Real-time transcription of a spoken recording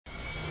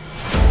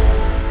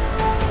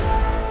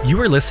You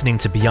are listening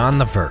to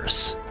Beyond the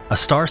Verse, a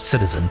Star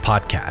Citizen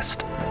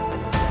podcast.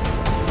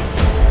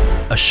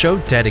 A show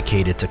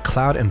dedicated to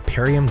Cloud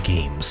Imperium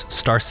games,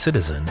 Star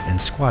Citizen,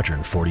 and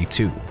Squadron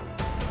 42.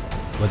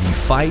 Whether you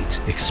fight,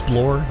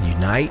 explore,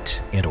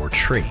 unite, and/or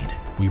trade,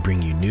 we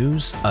bring you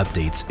news,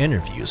 updates,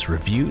 interviews,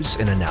 reviews,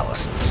 and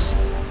analysis.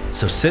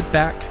 So sit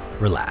back,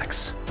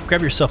 relax,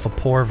 grab yourself a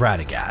pour of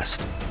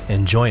Radegast,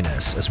 and join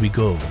us as we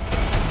go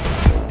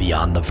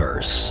Beyond the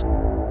Verse.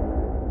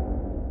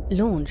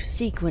 Launch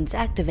sequence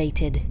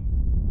activated.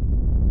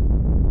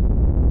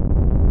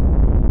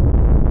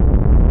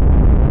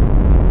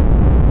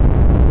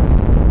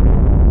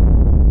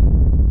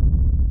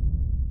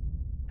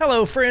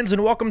 Hello, friends,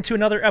 and welcome to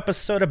another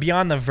episode of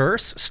Beyond the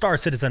Verse, Star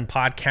Citizen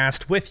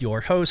podcast with your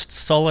host,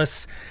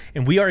 Solus.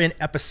 And we are in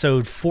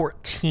episode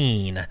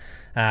 14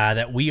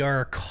 that we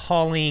are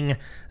calling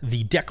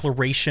the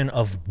Declaration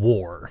of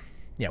War.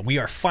 Yeah, we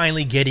are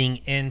finally getting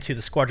into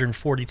the Squadron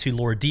 42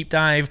 lore deep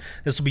dive.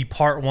 This will be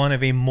part one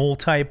of a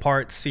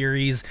multi-part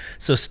series,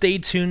 so stay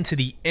tuned to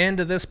the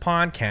end of this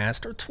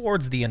podcast, or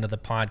towards the end of the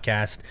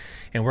podcast,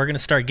 and we're going to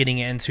start getting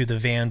into the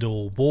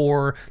Vandal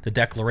War, the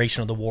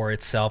declaration of the war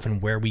itself,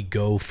 and where we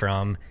go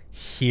from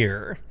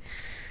here.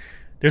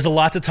 There's a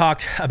lot to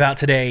talk about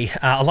today.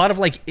 A lot of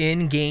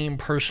in-game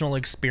personal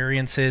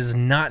experiences,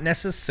 not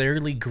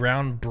necessarily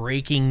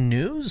groundbreaking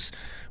news,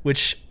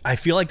 which I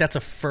feel like that's a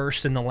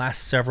first in the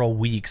last several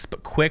weeks.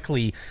 But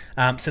quickly,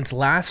 since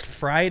last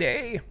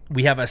Friday,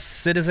 we have a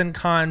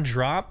CitizenCon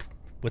drop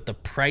with the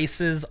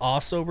prices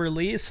also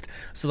released.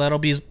 So that'll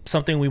be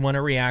something we want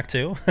to react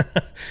to.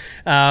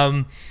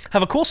 Have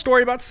a cool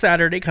story about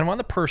Saturday, kind of on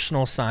the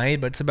personal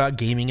side, but it's about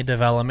gaming and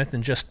development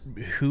and just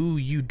who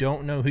you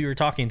don't know who you're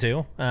talking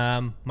to.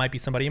 Might be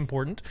somebody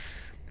important.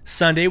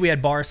 Sunday, we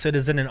had Bar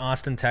Citizen in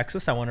Austin,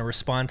 Texas. I want to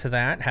respond to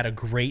that. Had a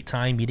great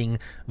time meeting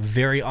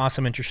very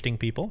awesome, interesting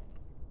people.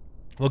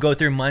 We'll go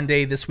through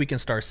Monday, This Week in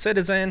Star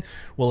Citizen.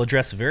 We'll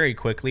address very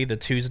quickly the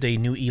Tuesday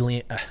New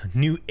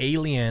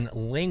Alien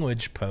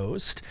language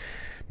post.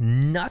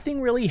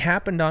 Nothing really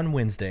happened on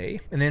Wednesday.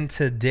 And then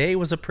today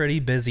was a pretty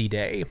busy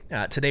day.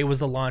 Today was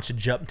the launch of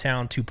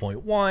Jumptown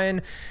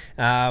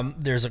 2.1.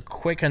 There's a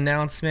quick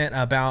announcement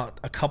about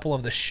a couple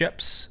of the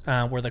ships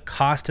where the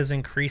cost is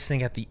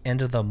increasing at the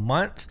end of the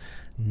month.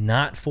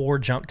 Not for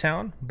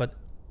Jumptown, but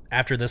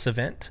after this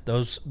event,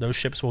 those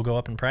ships will go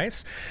up in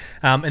price.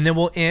 And then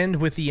we'll end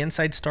with the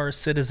Inside Star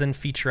Citizen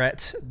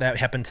featurette that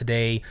happened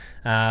today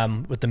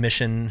with the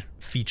mission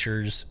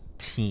features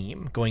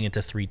team going into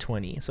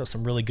 320. So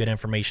some really good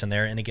information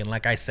there. And again,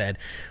 like I said,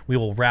 we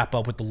will wrap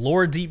up with the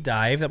lore deep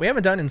dive that we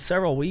haven't done in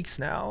several weeks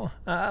now,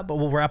 but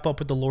we'll wrap up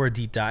with the lore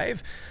deep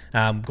dive,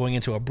 going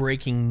into a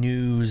breaking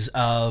news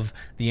of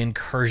the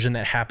incursion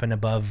that happened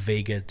above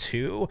Vega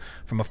 2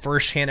 from a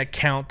first-hand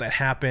account that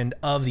happened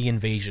of the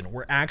invasion.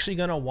 We're actually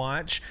going to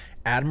watch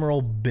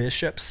Admiral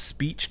Bishop's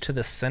speech to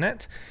the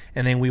Senate,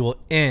 and then we will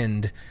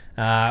end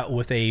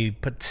with a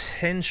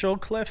potential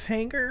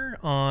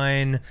cliffhanger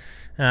on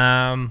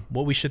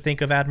what we should think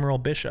of Admiral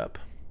Bishop.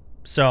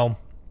 So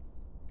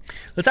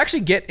let's actually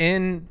get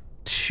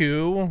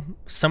into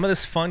some of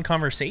this fun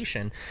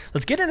conversation.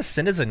 Let's get into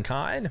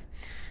CitizenCon.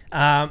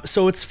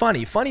 So it's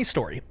funny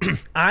story.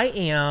 I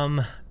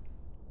am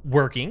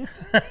working.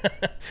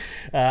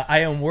 I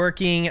am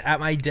working at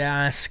my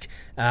desk.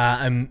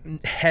 I'm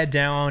head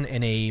down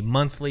in a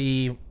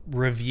monthly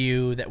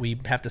review that we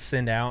have to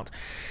send out.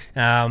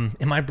 And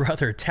my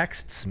brother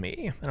texts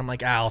me, and I'm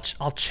like, I'll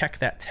check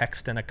that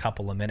text in a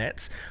couple of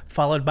minutes,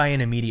 followed by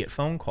an immediate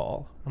phone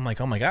call. I'm like,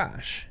 oh my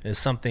gosh, is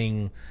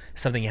something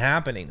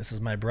happening? This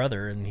is my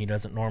brother, and he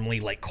doesn't normally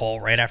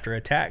call right after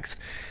a text.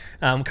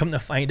 Come to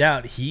find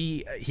out,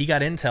 he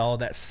got intel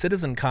that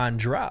CitizenCon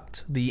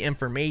dropped the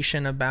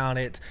information about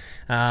it,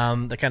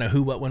 the kind of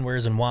who, what, when,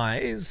 where's, and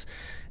whys.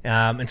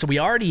 And so we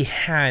already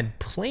had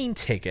plane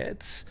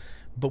tickets,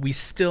 but we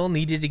still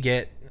needed to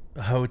get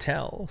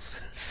hotels.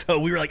 So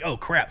we were like, oh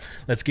crap,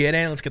 let's get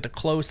the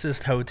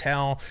closest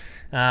hotel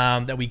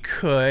that we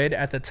could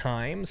at the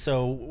time.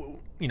 So,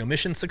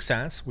 mission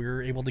success. We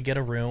were able to get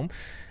a room.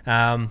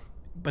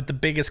 But the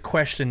biggest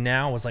question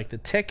now was the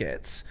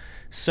tickets.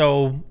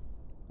 So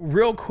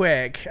real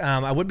quick,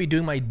 I would be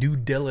doing my due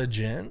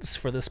diligence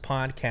for this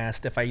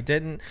podcast if I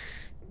didn't,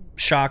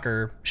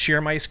 shocker,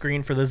 share my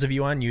screen for those of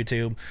you on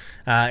YouTube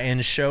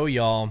and show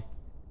y'all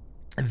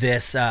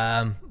this,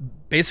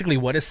 basically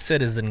what is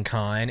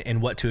CitizenCon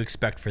and what to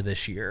expect for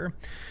this year.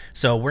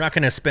 So we're not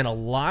going to spend a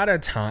lot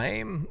of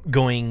time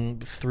going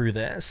through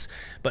this,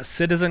 but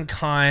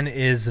CitizenCon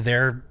is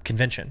their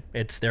convention.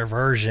 It's their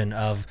version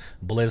of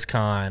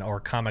BlizzCon or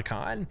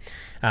Comic-Con.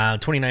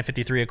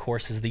 2953, of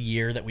course, is the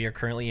year that we are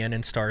currently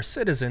in Star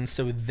Citizen.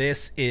 So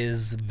this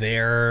is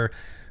their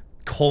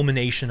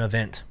culmination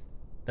event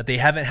that they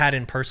haven't had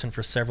in person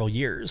for several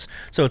years.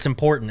 So it's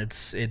important.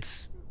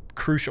 It's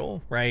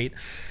crucial, right?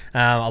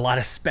 A lot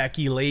of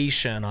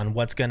speculation on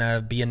what's going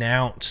to be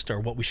announced or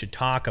what we should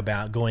talk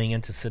about going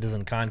into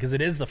CitizenCon, because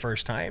it is the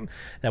first time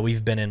that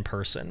we've been in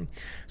person.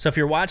 So if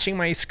you're watching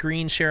my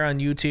screen share on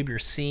YouTube, you're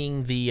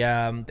seeing the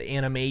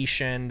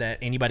animation that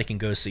anybody can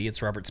go see. It's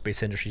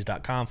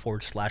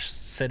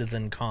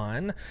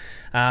robertspaceindustriescom/CitizenCon.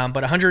 But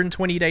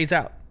 120 days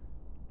out.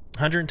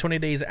 120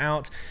 days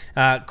out.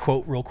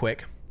 Quote real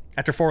quick.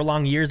 After 4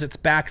 long years, it's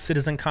back.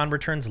 CitizenCon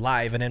returns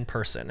live and in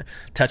person,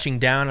 touching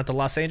down at the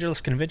Los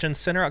Angeles Convention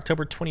Center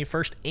October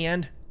 21st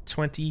and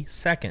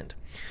 22nd.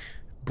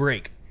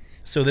 Break.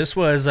 So this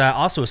was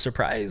also a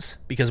surprise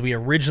because we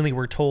originally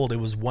were told it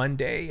was 1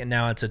 day and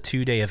now it's a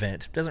 2-day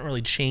event. It doesn't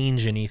really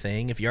change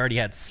anything. If you already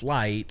had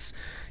flights,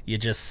 you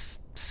just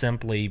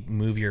simply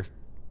move your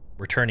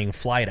returning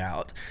flight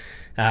out.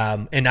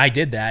 And I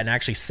did that and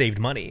actually saved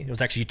money. It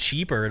was actually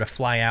cheaper to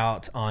fly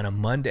out on a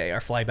Monday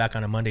or fly back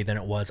on a Monday than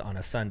it was on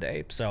a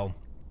Sunday. So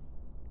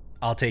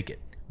I'll take it.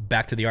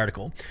 Back to the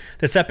article.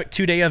 This epic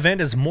 2-day event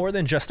is more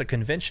than just a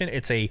convention.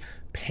 It's a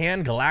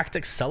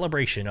pan-galactic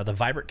celebration of the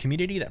vibrant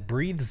community that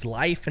breathes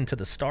life into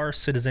the Star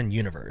Citizen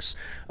universe.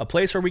 A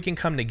place where we can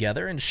come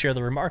together and share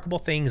the remarkable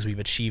things we've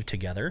achieved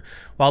together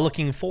while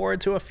looking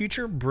forward to a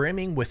future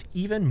brimming with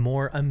even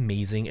more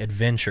amazing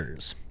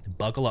adventures.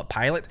 Buckle up,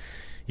 pilot.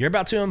 You're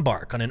about to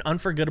embark on an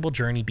unforgettable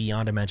journey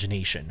beyond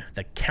imagination.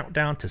 The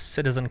countdown to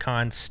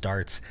CitizenCon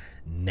starts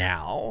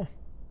now.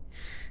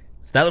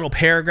 So that little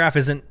paragraph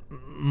isn't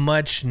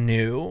much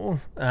new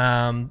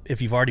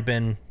if you've already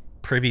been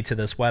privy to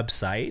this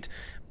website,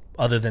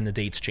 other than the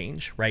dates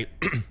change, right?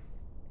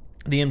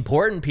 The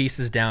important piece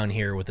is down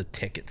here with the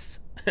tickets,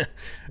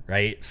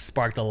 right?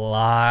 Sparked a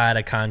lot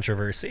of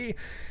controversy.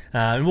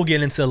 And we'll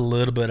get into a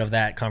little bit of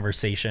that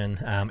conversation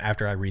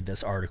after I read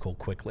this article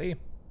quickly.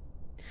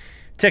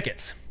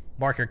 Tickets.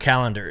 Mark your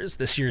calendars.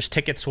 This year's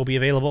tickets will be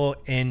available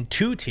in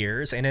 2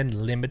 tiers and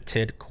in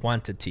limited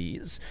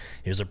quantities.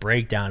 Here's a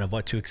breakdown of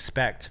what to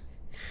expect.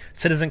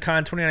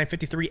 CitizenCon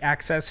 2953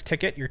 Access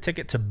Ticket. Your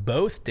ticket to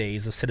both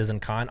days of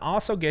CitizenCon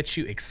also gets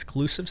you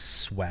exclusive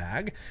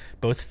swag,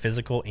 both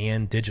physical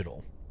and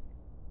digital.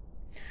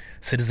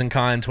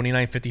 CitizenCon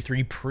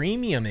 2953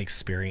 Premium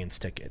Experience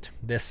Ticket.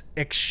 This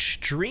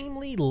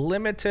extremely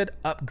limited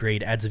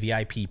upgrade adds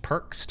VIP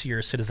perks to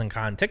your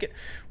CitizenCon ticket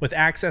with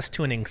access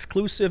to an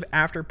exclusive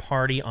after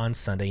party on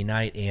Sunday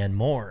night and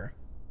more.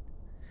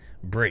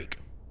 Break.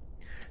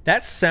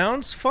 That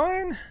sounds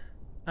fun.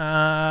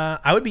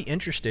 I would be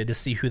interested to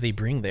see who they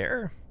bring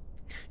there.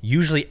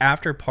 Usually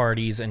after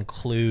parties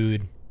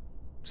include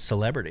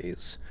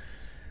celebrities.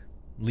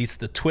 At least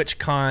the Twitch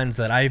cons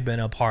that I've been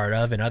a part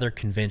of and other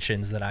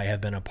conventions that I have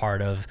been a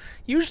part of,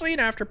 usually an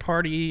after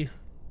party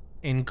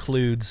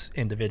includes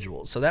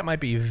individuals. So that might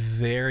be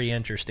very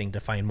interesting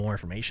to find more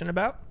information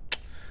about.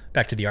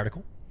 Back to the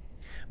article.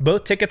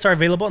 Both tickets are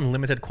available in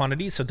limited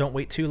quantities, so don't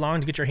wait too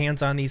long to get your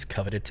hands on these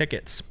coveted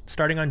tickets.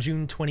 Starting on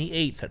June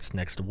 28th, that's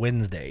next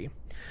Wednesday.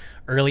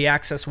 Early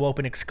access will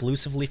open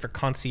exclusively for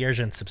concierge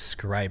and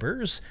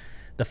subscribers.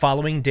 The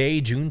following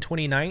day, June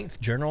 29th,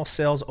 general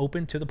sales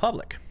open to the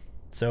public.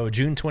 So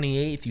June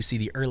 28th, you see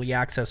the early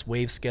access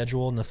wave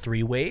schedule in the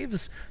 3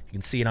 waves. You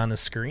can see it on the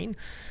screen.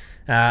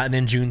 And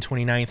then June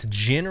 29th,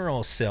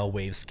 general sale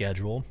wave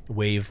schedule,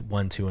 wave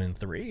 1, 2, and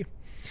 3.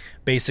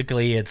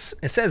 Basically, it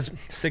says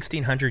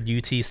 1600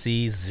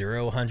 UTC,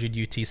 0100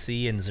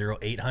 UTC, and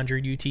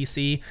 0800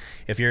 UTC.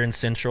 If you're in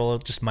Central,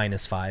 just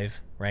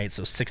 -5, right?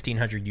 So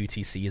 1600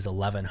 UTC is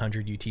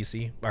 1100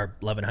 UTC, or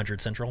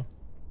 1100 Central.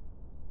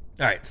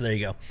 All right, so there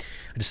you go.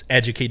 I just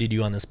educated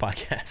you on this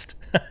podcast.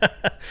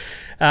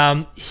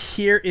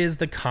 Here is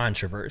the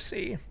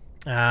controversy.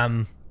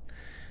 Now,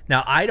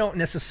 I don't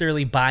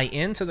necessarily buy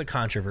into the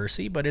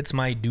controversy, but it's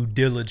my due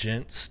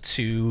diligence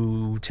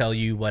to tell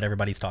you what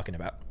everybody's talking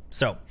about.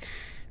 So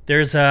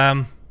there's,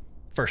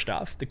 first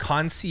off, the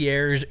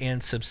concierge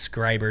and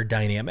subscriber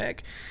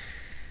dynamic.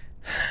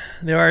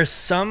 There are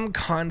some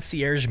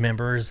concierge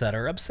members that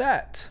are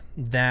upset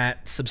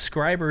that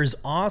subscribers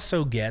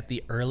also get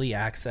the early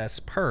access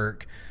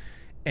perk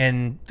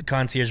and the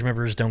concierge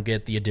members don't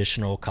get the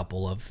additional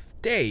couple of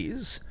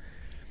days.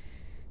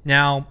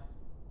 Now,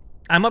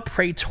 I'm a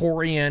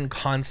Praetorian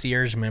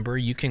concierge member.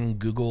 You can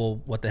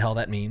Google what the hell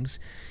that means.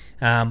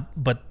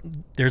 But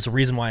there's a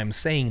reason why I'm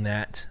saying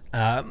that.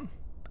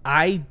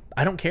 I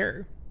don't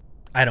care.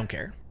 I don't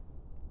care.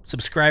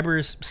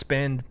 Subscribers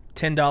spend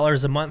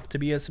 $10 a month to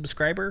be a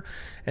subscriber,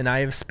 and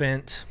I have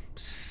spent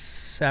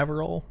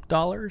several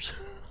dollars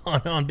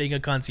on being a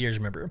concierge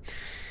member.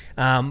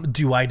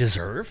 Do I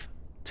deserve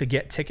to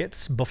get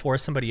tickets before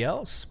somebody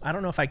else? I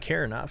don't know if I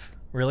care enough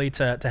really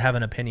to have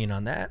an opinion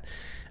on that.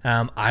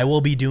 I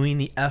will be doing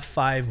the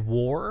F5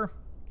 war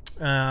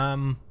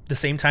the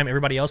same time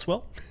everybody else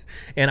will,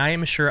 and I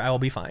am sure I will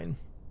be fine.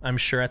 I'm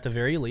sure at the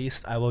very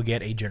least I will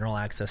get a general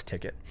access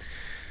ticket.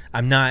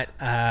 I'm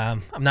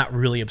not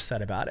really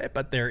upset about it,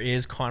 but there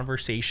is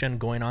conversation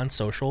going on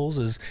socials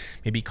as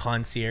maybe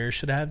concierge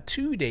should have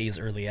 2 days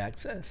early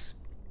access,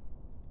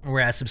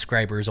 whereas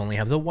subscribers only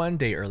have the 1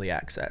 day early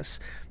access.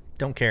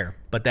 Don't care,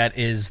 but that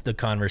is the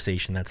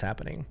conversation that's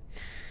happening.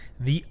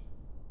 The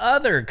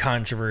other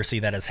controversy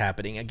that is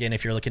happening, again,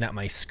 if you're looking at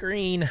my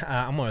screen,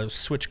 I'm going to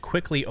switch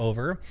quickly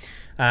over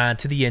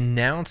to the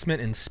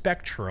announcement in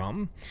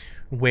Spectrum,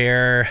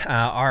 where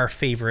our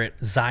favorite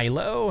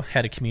Xylo,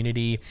 head of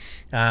community,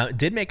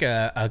 did make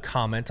a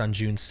comment on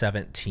June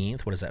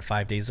 17th. What is that,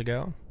 5 days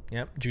ago?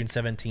 Yep, June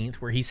 17th,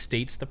 where he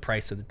states the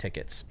price of the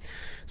tickets.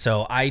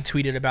 So I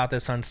tweeted about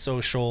this on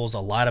socials. A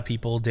lot of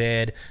people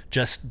did,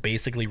 just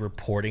basically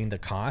reporting the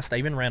cost. I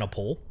even ran a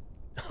poll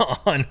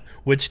on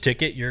which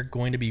ticket you're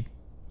going to be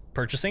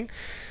purchasing.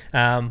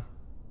 But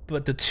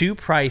the two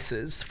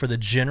prices for the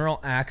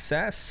general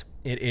access,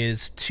 it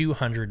is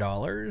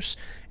 $200.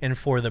 And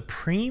for the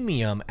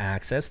premium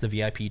access, the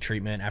VIP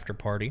treatment after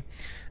party,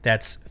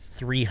 that's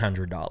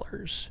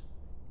 $300.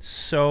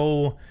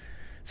 So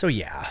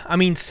yeah, I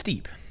mean,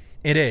 steep.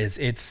 It is.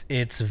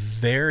 It's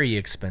very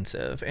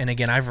expensive. And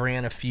again, I've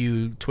ran a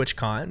few Twitch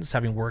cons,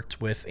 having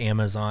worked with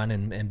Amazon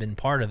and been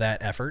part of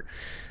that effort.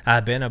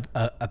 I've been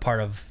a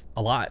part of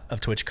a lot of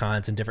Twitch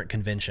cons and different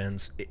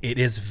conventions. It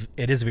is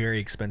very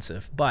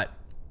expensive, but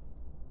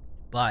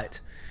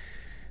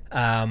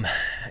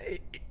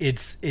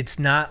it's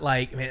not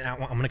like, I mean, I'm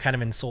going to kind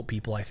of insult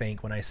people, I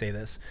think, when I say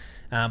this.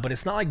 But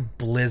it's not like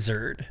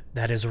Blizzard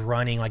that is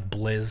running like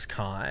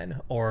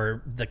BlizzCon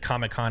or the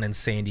Comic-Con in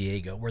San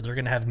Diego, where they're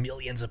going to have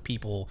millions of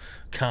people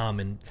come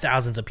and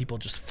thousands of people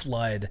just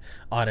flood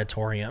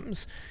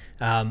auditoriums.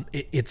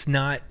 It's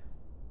not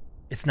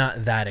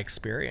that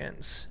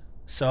experience.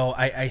 So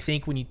I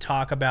think when you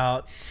talk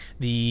about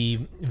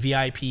the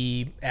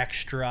VIP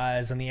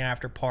extras and the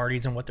after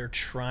parties and what they're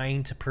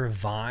trying to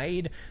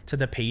provide to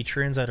the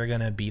patrons that are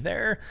going to be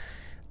there,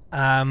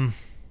 I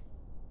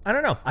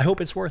don't know. I hope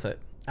it's worth it.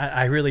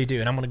 I really do,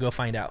 and I'm going to go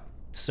find out.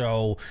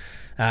 So,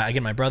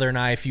 again, my brother and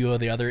I, a few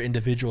of the other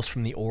individuals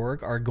from the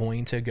org are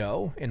going to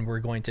go, and we're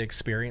going to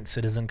experience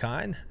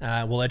CitizenCon.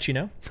 We'll let you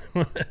know.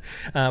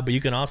 But you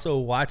can also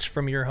watch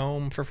from your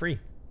home for free.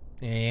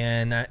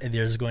 And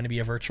there's going to be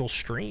a virtual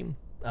stream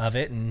of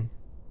it, and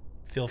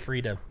feel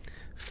free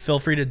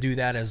to do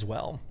that as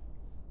well.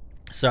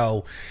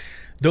 So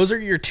those are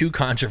your two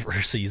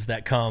controversies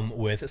that come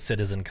with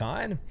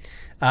CitizenCon.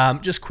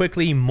 Just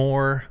quickly, I'm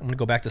going to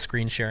go back to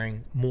screen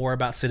sharing, more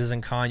about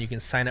CitizenCon. You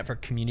can sign up for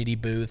community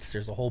booths.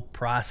 There's a whole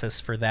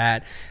process for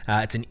that.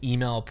 It's an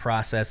email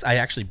process. I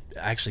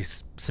actually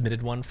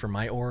submitted one for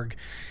my org.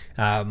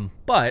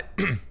 But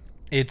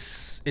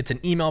it's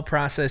an email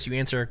process. You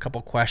answer a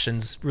couple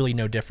questions, really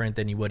no different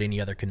than you would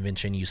any other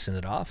convention. You send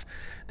it off.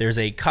 There's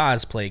a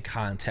cosplay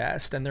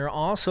contest, and they're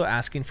also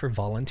asking for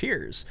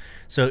volunteers.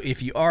 So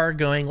if you are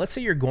going, let's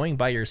say you're going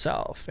by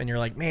yourself and you're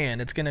like, man,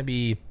 it's going to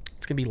be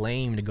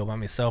lame to go by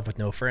myself with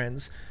no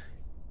friends.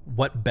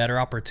 What better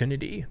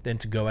opportunity than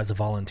to go as a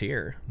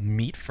volunteer,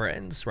 meet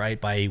friends, right?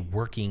 By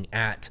working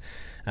at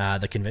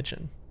the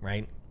convention,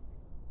 right?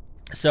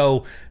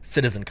 So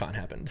CitizenCon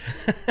happened.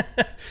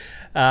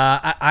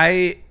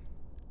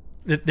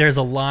 There's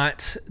a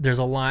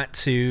lot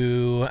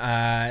to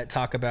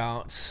talk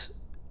about,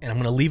 and I'm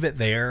going to leave it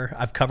there.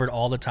 I've covered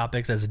all the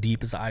topics as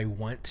deep as I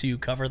want to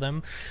cover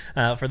them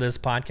for this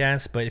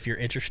podcast. But if you're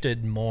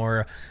interested in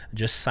more,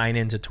 just sign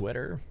into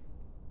Twitter.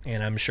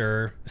 And I'm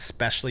sure,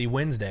 especially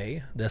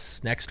Wednesday,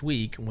 this next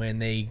week, when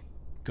they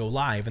go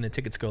live and the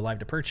tickets go live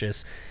to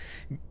purchase,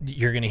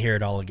 you're going to hear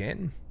it all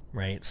again,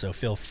 right? So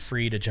feel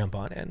free to jump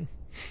on in.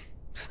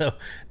 So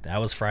that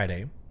was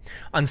Friday.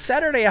 On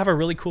Saturday, I have a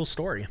really cool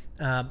story.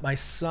 My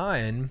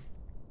son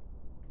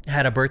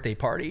had a birthday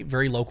party,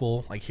 very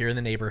local, like here in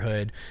the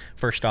neighborhood.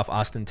 First off,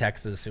 Austin,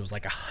 Texas. It was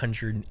like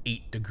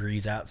 108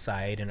 degrees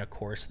outside. And of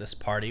course, this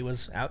party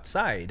was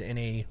outside in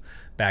a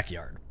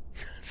backyard.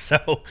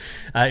 So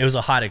it was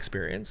a hot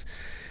experience.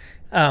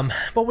 But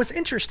what's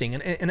interesting,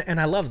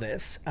 and I love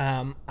this,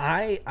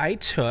 I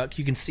took,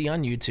 you can see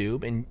on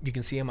YouTube and you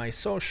can see on my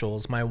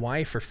socials, my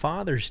wife for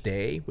Father's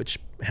Day, which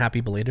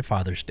happy belated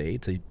Father's Day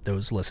to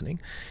those listening.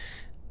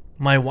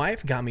 My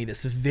wife got me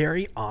this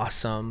very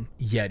awesome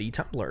Yeti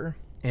tumbler,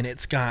 and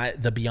it's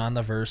got the Beyond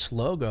the Verse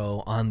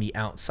logo on the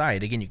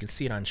outside. Again, you can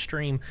see it on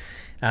stream.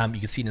 You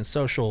can see it in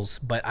socials,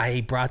 but I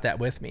brought that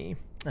with me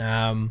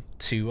to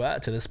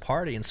this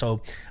party. And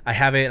so I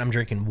have it, I'm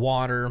drinking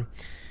water,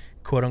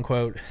 quote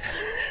unquote,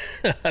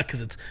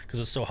 because it's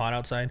so hot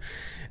outside.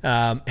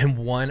 And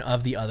one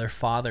of the other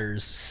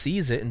fathers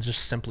sees it and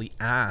just simply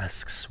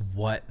asks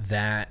what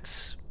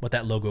that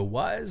logo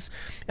was.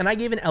 And I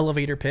gave an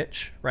elevator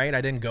pitch, right?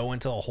 I didn't go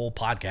into a whole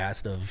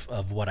podcast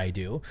of what I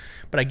do,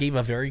 but I gave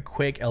a very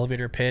quick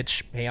elevator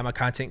pitch. Hey, I'm a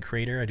content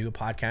creator. I do a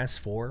podcast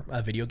for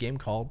a video game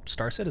called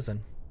Star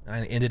Citizen.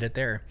 I ended it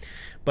there.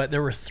 But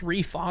there were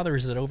 3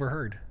 fathers that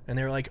overheard, and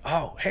they were like,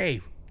 oh,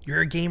 hey,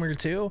 you're a gamer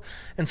too?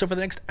 And so for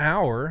the next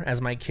hour,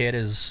 as my kid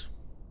is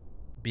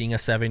being a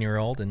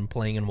 7-year-old and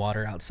playing in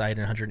water outside in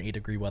 108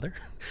 degree weather,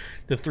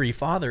 the 3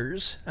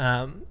 fathers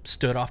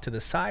stood off to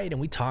the side, and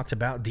we talked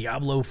about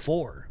Diablo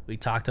 4. We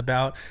talked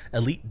about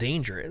Elite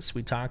Dangerous.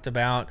 We talked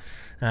about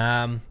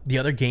the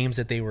other games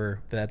that they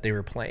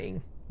were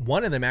playing.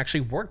 One of them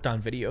actually worked on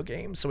video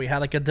games, so we had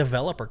like a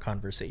developer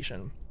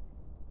conversation.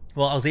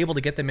 Well, I was able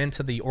to get them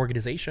into the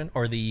organization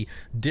or the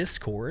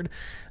Discord,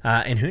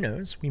 and who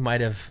knows, we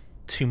might have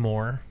 2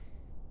 more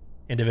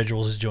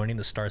individuals joining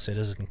the Star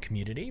Citizen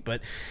community.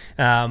 But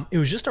it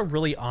was just a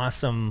really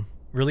awesome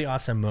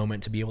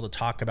moment to be able to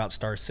talk about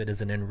Star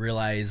Citizen and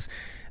realize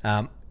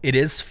it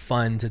is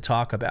fun to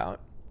talk about.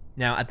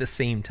 Now, at the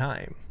same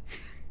time,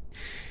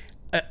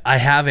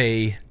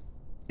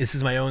 this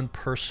is my own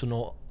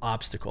personal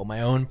obstacle,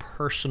 my own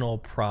personal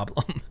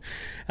problem,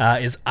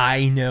 is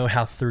I know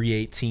how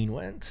 318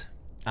 went.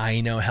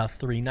 I know how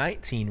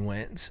 319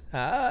 went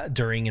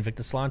during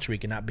Invictus launch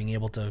week and not being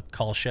able to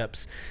call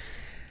ships.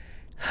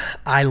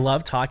 I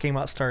love talking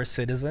about Star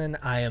Citizen.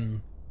 I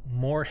am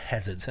more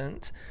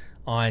hesitant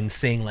on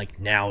saying, like,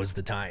 now is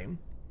the time.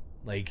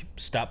 Like,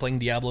 stop playing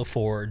Diablo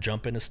 4,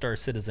 jump into Star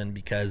Citizen,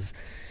 because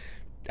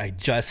I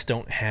just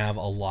don't have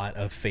a lot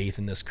of faith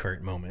in this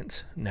current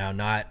moment. Now,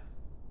 not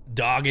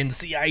dogging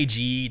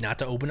CIG, not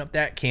to open up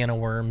that can of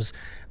worms.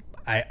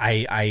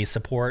 I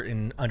support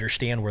and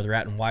understand where they're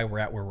at and why we're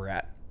at where we're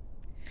at.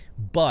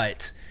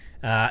 But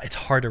it's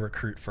hard to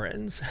recruit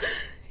friends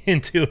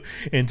into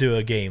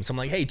a game. So I'm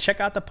like, hey, check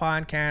out the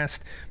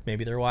podcast.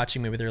 Maybe they're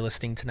watching, maybe they're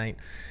listening tonight.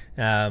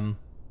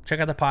 Check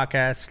out the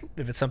podcast.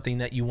 If it's something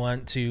that you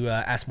want to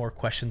ask more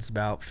questions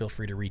about, feel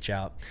free to reach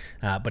out.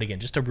 But again,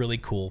 just a really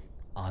cool,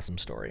 awesome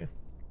story.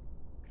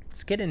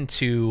 Let's get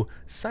into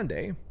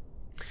Sunday.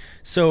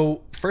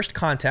 So first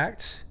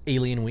contact,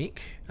 Alien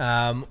Week.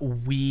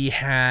 We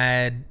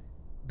had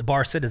the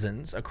bar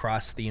citizens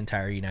across the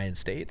entire United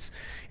States.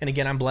 And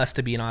again, I'm blessed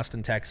to be in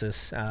Austin,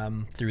 Texas,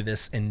 through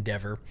this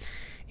endeavor.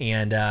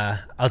 And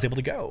I was able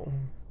to go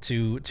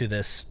to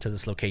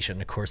this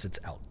location. Of course, it's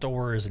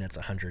outdoors and it's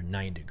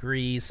 109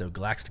 degrees. So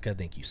Galactica,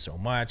 thank you so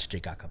much.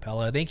 Jake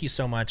Acapella, thank you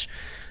so much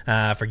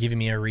for giving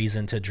me a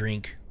reason to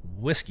drink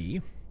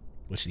whiskey,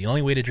 which the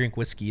only way to drink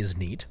whiskey is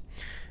neat.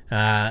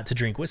 To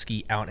drink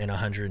whiskey out in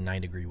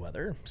 109 degree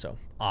weather. So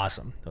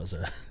awesome. That was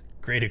a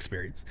great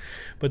experience.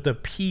 But the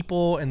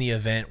people and the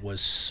event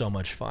was so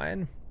much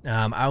fun.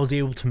 I was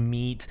able to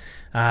meet,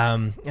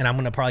 and I'm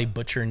going to probably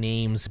butcher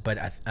names, but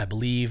I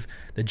believe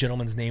the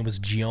gentleman's name was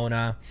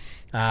Giona.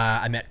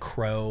 I met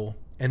Crow,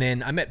 and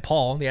then I met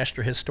Paul, the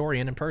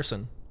astrohistorian, in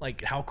person.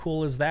 Like, how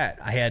cool is that?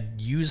 I had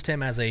used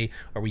him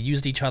we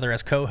used each other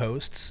as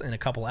co-hosts in a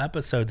couple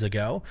episodes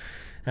ago,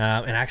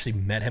 and I actually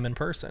met him in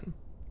person.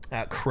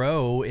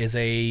 Crow is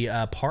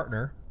a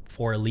partner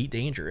for Elite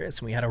Dangerous,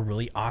 and we had a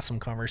really awesome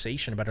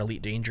conversation about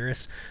Elite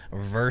Dangerous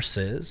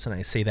versus, and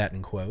I say that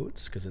in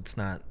quotes because it's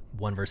not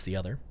one versus the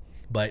other,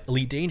 but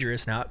Elite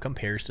Dangerous now it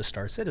compares to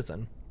Star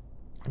Citizen.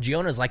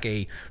 Giona is like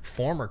a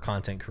former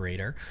content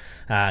creator.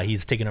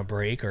 He's taken a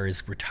break or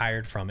is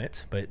retired from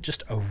it, but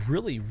just a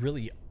really,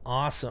 really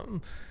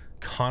awesome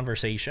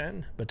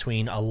conversation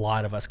between a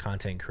lot of us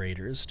content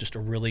creators. Just a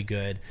really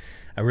good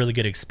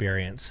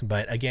experience.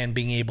 But again,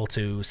 being able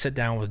to sit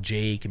down with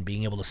Jake and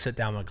being able to sit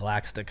down with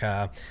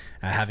Galactica,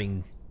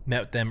 having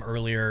met them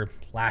earlier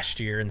last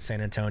year in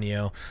San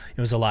Antonio,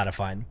 it was a lot of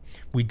fun.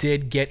 We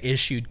did get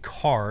issued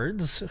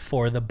cards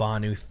for the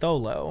Banu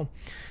Tholo.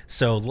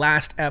 So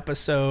last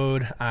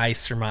episode, I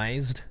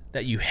surmised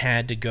that you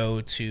had to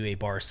go to a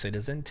bar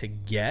citizen to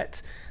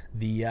get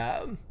the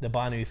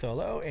Banu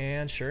Tholo,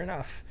 and sure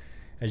enough,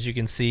 as you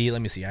can see,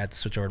 let me see, I have to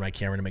switch over my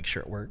camera to make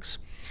sure it works.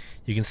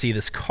 You can see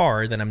this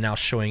card that I'm now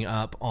showing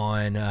up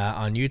on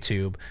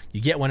YouTube.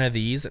 You get one of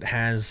these. It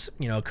has,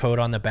 a code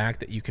on the back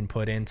that you can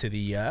put into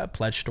the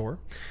pledge store.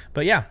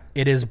 But yeah,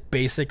 it is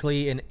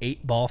basically an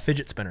 8-ball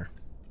fidget spinner.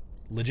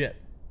 Legit.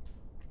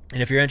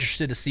 And if you're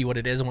interested to see what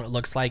it is and what it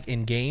looks like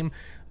in game,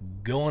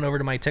 go on over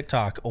to my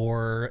TikTok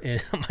or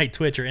my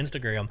Twitch or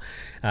Instagram,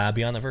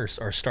 Beyond the Verse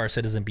or Star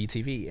Citizen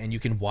BTV, and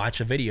you can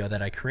watch a video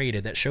that I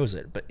created that shows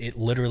it. But it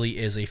literally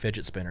is a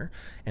fidget spinner,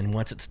 and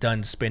once it's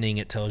done spinning,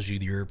 it tells you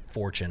your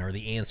fortune or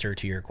the answer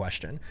to your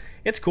question.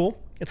 It's cool.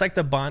 It's like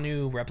the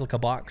Banu replica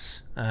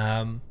box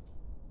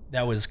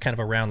that was kind of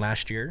around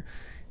last year.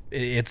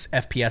 It's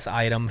FPS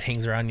item,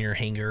 hangs around your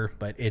hanger,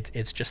 but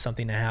it's just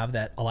something to have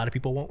that a lot of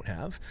people won't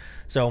have.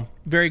 So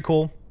very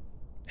cool.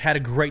 Had a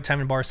great time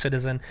in Bar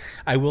Citizen.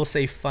 I will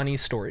say, funny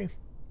story.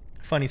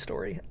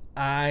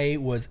 I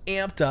was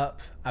amped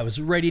up. I was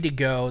ready to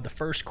go. The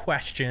first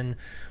question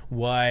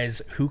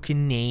was, who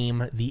can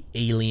name the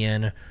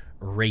alien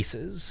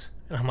races?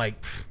 And I'm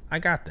like, I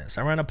got this.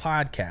 I run a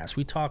podcast.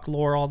 We talk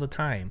lore all the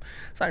time.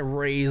 So I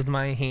raised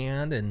my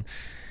hand, and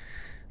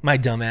my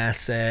dumbass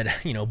said,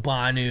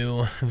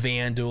 Banu,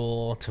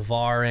 Vandal,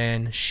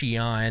 Tavarin,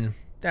 Xi'an.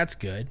 That's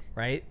good,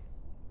 right?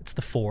 It's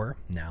the 4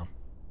 now.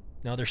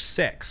 No, there's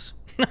 6.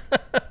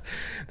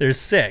 There's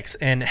 6.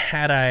 And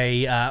had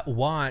I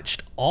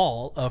watched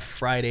all of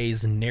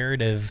Friday's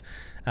narrative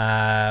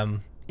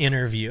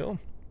interview,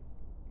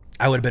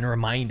 I would have been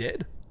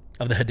reminded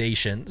of the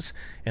Hadatians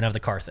and of the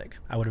Karthik.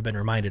 I would have been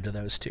reminded of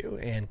those two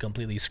and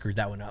completely screwed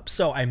that one up.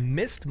 So I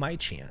missed my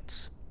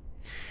chance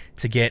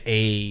to get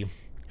a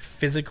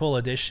physical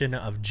edition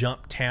of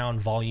Jumptown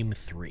Volume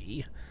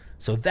 3.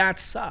 So that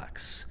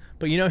sucks.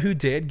 But you know who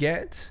did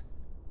get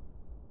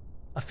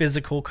a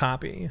physical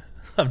copy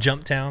of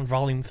Jumptown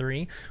Volume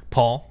 3?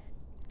 Paul,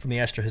 from the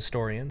Astro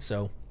Historian.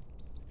 So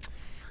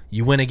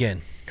you win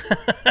again.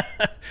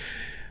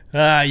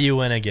 You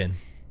win again.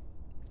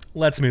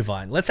 Let's move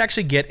on. Let's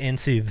actually get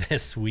into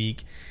this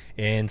week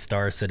in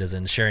Star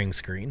Citizen sharing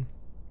screen.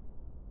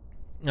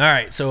 All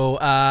right, so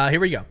here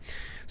we go.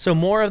 So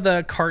more of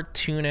the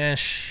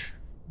cartoonish,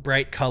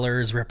 bright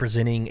colors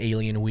representing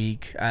Alien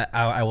Week.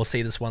 I will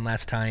say this one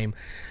last time.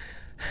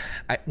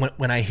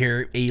 When I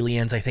hear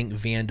aliens, I think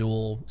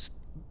Vandal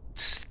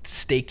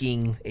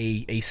staking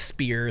a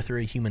spear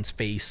through a human's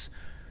face.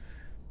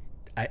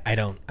 I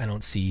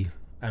don't see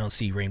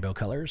rainbow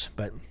colors,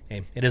 but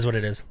hey, it is what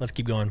it is. Let's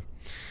keep going.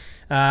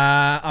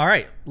 All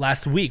right,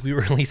 last week we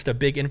released a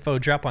big info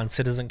drop on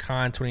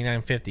CitizenCon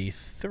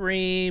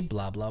 2953,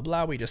 blah blah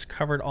blah. We just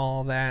covered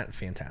all that.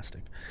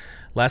 Fantastic.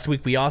 Last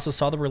week we also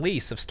saw the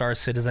release of Star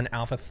Citizen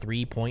Alpha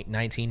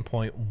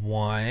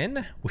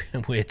 3.19.1,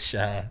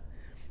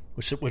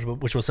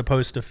 which was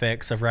supposed to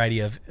fix a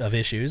variety of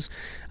issues.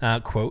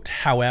 Quote,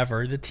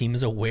 however, the team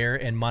is aware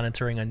and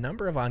monitoring a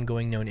number of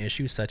ongoing known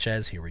issues, such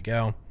as, here we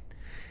go,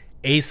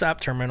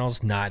 ASOP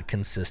terminals not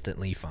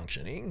consistently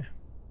functioning.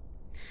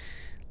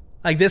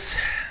 This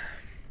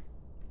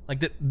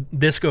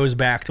goes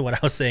back to what I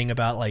was saying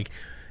about,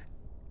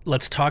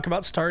 let's talk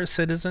about Star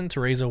Citizen to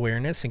raise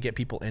awareness and get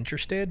people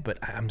interested, but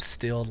I'm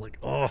still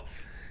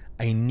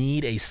I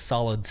need a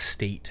solid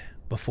state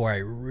before I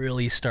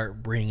really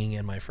start bringing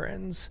in my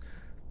friends.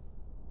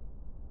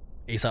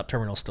 ASOP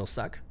terminals still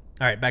suck.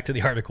 All right, back to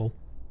the article.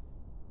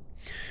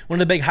 One of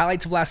the big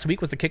highlights of last week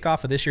was the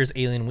kickoff of this year's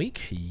Alien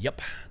Week.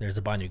 Yep, there's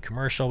a Banu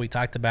commercial. We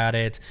talked about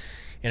it.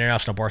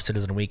 International Bar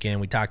Citizen Weekend.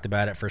 We talked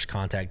about it. First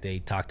Contact Day.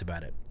 Talked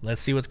about it.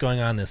 Let's see what's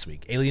going on this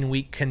week. Alien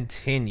Week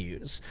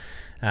continues.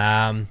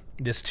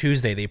 This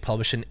Tuesday, they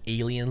publish an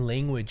alien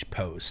language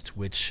post,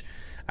 which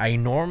I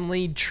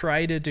normally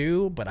try to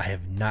do, but I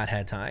have not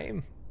had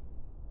time.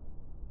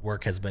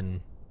 Work has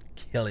been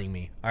killing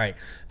me. All right.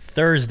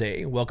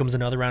 Thursday welcomes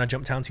another round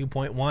of Jumptown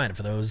 2.1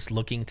 for those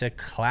looking to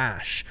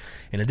clash.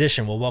 In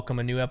addition, we'll welcome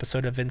a new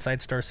episode of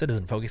Inside Star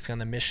Citizen focusing on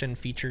the mission,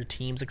 feature,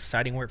 teams,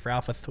 exciting work for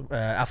Alpha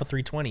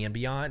 320 and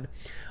beyond.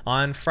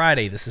 On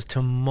Friday, this is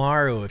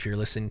tomorrow if you're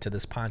listening to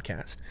this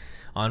podcast.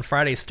 On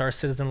Friday, Star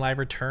Citizen Live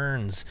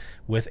returns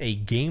with a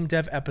game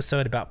dev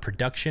episode about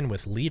production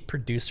with lead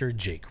producer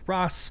Jake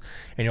Ross,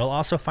 and you'll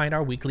also find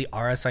our weekly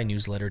RSI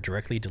newsletter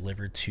directly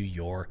delivered to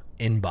your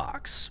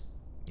inbox.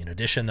 In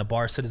addition, the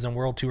Bar Citizen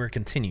World Tour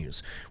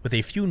continues with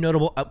a few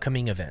notable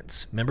upcoming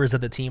events. Members of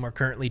the team are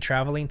currently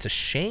traveling to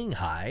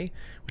Shanghai,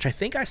 which I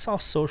think I saw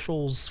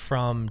socials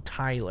from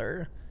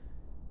Tyler.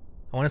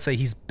 I want to say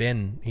he's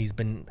been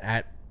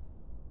at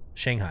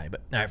Shanghai,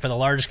 but all right, for the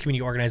largest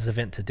community organized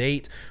event to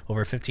date, over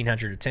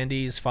 1,500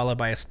 attendees, followed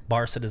by a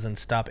Bar Citizen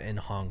stop in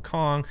Hong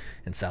Kong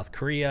and South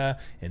Korea,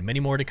 and many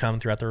more to come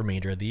throughout the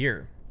remainder of the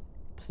year.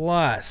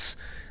 Plus,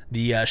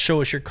 the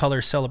Show Us Your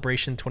Color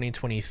Celebration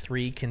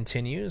 2023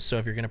 continues, so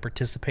if you're going to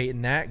participate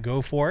in that,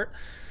 go for it.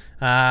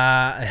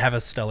 Have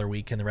a stellar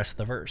week in the rest of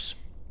the verse.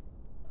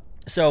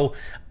 So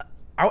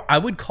I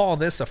would call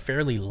this a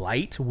fairly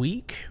light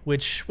week,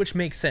 which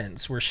makes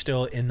sense. We're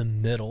still in the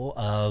middle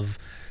of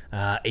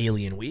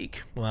Alien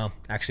Week. Well,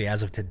 actually,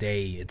 as of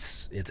today,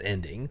 it's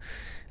ending.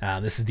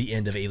 This is the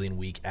end of Alien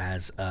Week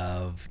as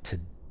of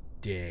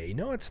today.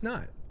 No, it's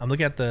not. I'm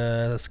looking at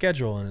the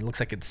schedule, and it looks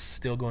like it's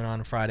still going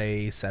on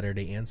Friday,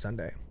 Saturday, and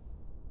Sunday.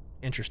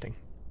 Interesting.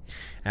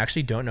 I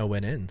actually don't know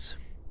when it ends.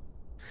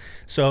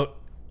 So,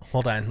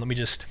 hold on.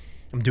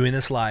 I'm doing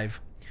this live.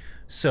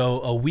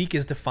 So, a week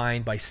is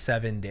defined by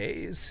 7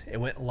 days. It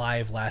went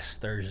live last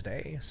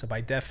Thursday. So,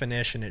 by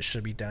definition, it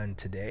should be done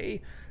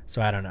today.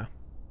 So, I don't know.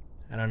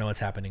 I don't know what's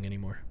happening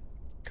anymore.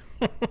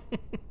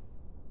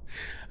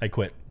 I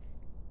quit.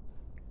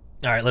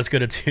 All right, let's go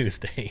to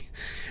Tuesday.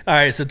 All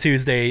right, so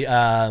Tuesday,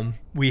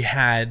 we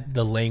had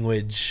the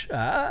language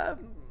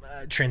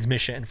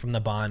transmission from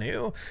the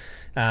Banu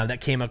that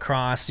came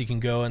across. You can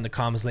go in the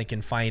comms link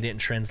and find it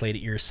and translate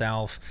it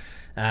yourself.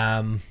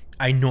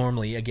 I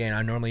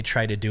normally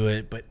try to do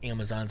it, but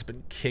Amazon's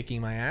been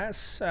kicking my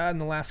ass in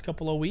the last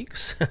couple of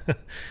weeks.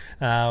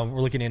 We're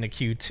looking into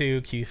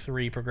Q2,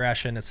 Q3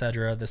 progression,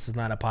 etc. This is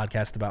not a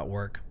podcast about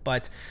work,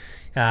 but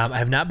I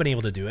have not been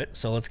able to do it.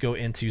 So let's go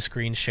into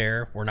screen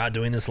share. We're not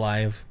doing this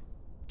live.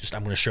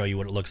 I'm going to show you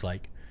what it looks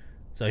like.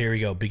 So here we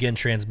go. Begin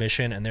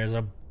transmission, and there's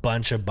a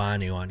bunch of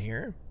Banu on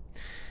here.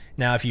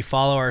 Now, if you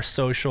follow our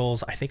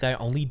socials, I think I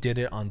only did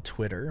it on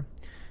Twitter,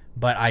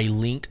 but I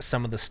linked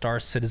some of the Star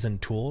Citizen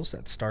tools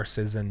at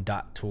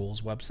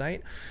starcitizen.tools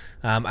website.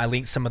 I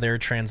linked some of their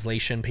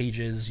translation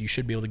pages. You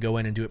should be able to go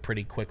in and do it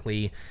pretty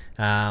quickly.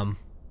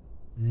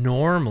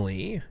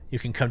 Normally, you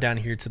can come down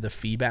here to the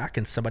feedback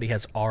and somebody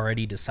has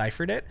already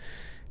deciphered it.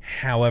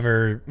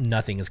 However,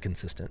 nothing is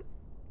consistent.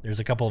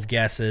 There's a couple of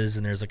guesses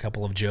and there's a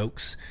couple of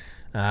jokes.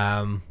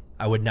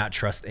 I would not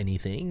trust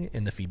anything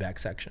in the feedback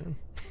section.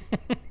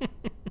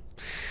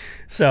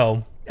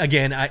 So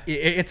again,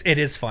 it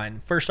is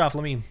fun. First off,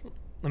 let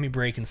me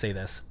break and say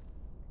this.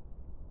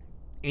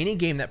 Any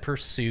game that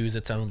pursues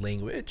its own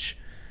language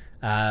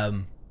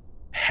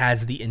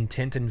has the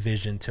intent and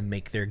vision to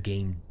make their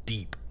game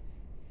deep.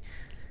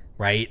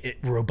 right?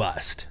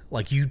 Robust.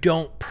 Like, you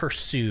don't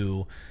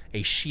pursue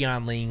a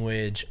Xi'an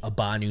language, a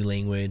Banu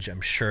language.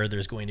 I'm sure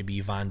there's going to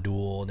be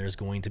Vandul, and there's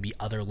going to be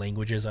other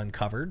languages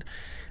uncovered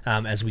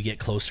as we get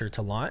closer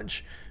to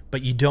launch.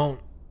 But you don't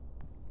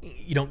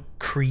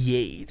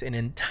create an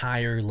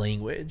entire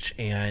language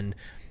and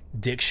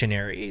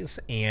dictionaries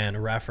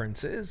and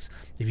references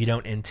if you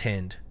don't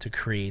intend to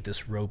create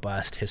this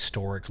robust,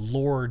 historic,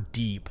 lore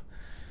deep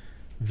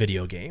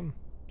video game.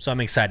 So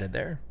I'm excited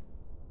there.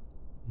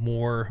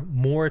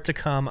 More to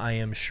come, I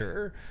am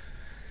sure.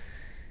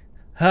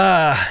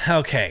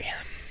 Okay.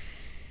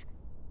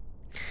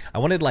 I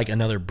wanted like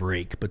another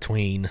break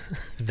between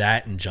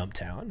that and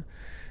Jumptown.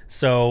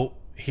 So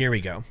here we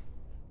go.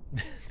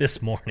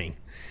 This morning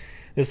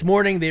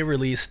they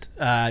released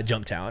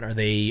Jumptown, or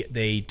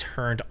they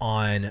turned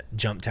on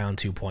Jumptown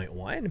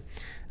 2.1.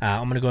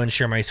 I'm going to go ahead and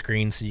share my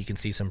screen so you can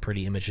see some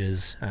pretty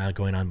images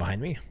going on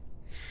behind me.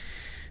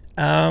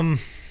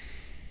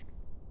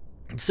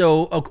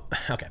 So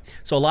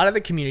a lot of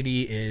the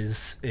community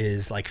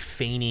is like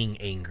feigning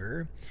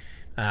anger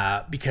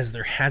because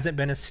there hasn't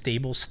been a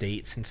stable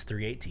state since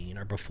 3.18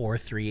 or before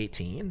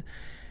 3.18.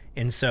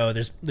 And so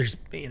there's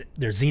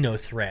Xeno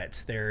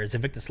threats, there's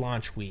Invictus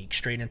Launch Week,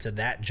 straight into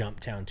that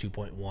Jumptown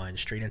 2.1,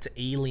 straight into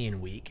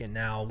Alien Week, and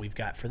now we've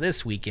got, for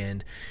this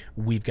weekend,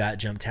 we've got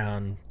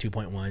Jumptown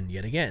 2.1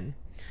 yet again.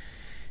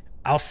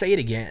 I'll say it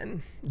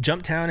again,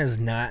 Jumptown is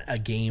not a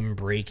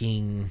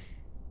game-breaking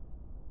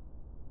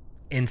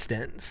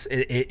instance.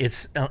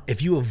 It's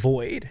if you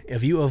avoid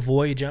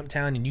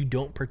Jumptown and you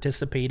don't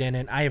participate in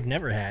it, I have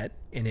never had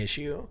an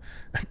issue.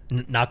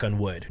 Knock on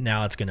wood.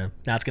 Now it's gonna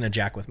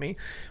jack with me,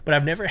 but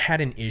I've never had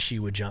an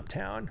issue with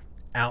Jumptown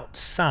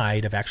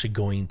outside of actually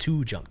going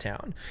to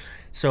Jumptown.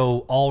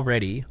 So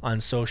already on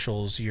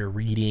socials, you're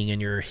reading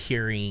and you're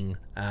hearing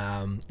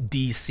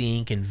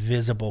desync,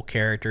 invisible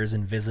characters,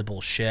 invisible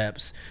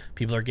ships.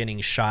 People are getting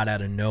shot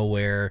out of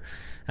nowhere.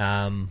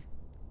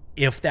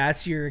 If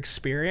that's your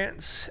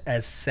experience,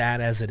 as sad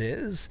as it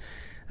is,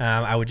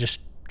 I would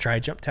just try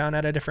Jumptown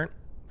at a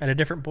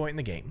different point in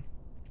the game.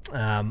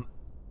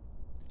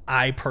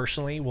 I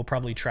personally will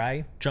probably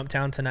try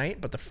Jumptown tonight,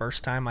 but the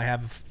first time I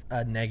have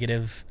a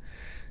negative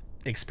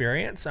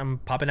experience, I'm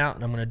popping out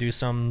and I'm going to do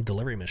some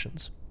delivery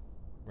missions,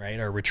 right?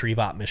 Or retrieve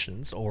op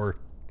missions, or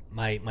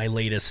my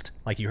latest,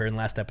 like you heard in the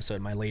last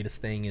episode, my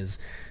latest thing is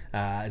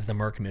the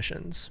Merc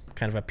missions.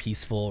 Kind of a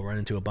peaceful run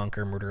into a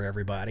bunker, murder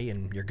everybody,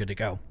 and you're good to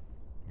go,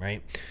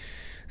 right?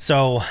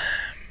 So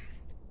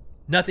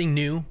nothing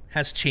new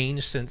has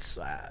changed since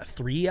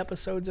 3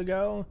 episodes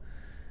ago.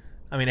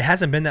 I mean, it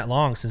hasn't been that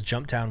long since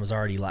Jumptown was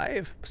already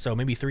live, so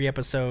maybe 3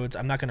 episodes.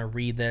 I'm not going to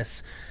read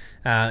this.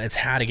 It's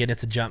how to get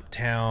into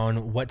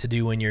Jumptown, what to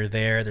do when you're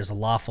there. There's a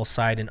lawful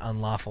side and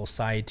unlawful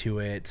side to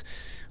it.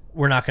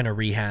 We're not going to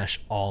rehash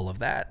all of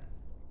that,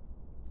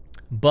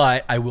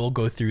 but I will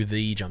go through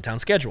the Jumptown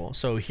schedule.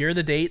 So here are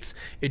the dates.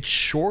 It's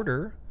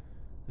shorter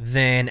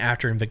than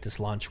after Invictus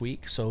Launch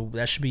Week, so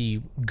that should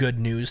be good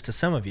news to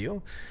some of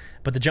you.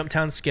 But the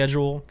Jumptown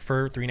schedule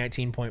for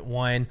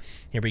 319.1,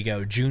 here we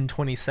go, June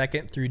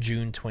 22nd through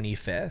June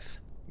 25th.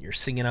 You're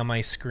seeing it on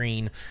my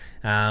screen,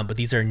 but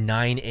these are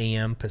 9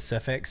 a.m.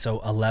 Pacific, so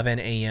 11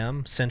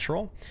 a.m.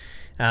 Central.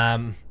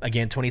 Again,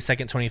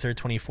 22nd, 23rd,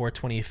 24th,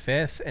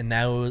 25th,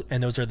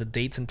 and those are the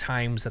dates and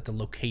times that the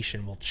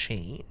location will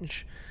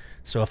change.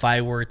 So if I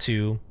were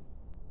to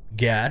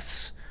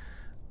guess,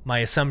 my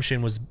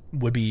assumption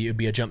would be a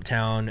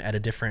Jumptown at a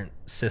different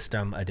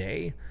system a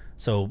day.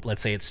 So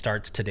let's say it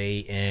starts today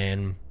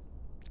in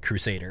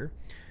Crusader.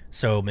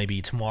 So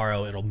maybe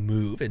tomorrow it'll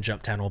move and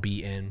Jumptown will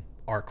be in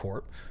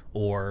ArcCorp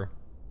or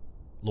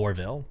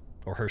Lorville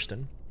or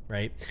Hurston,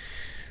 right?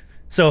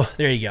 So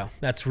there you go.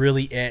 That's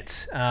really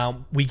it.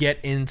 We get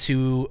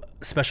into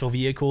special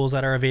vehicles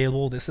that are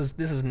available. This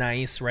is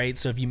nice, right?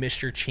 So if you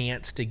missed your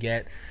chance to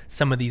get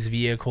some of these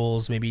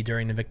vehicles, maybe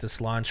during Invictus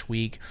Launch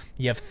Week,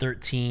 you have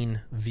 13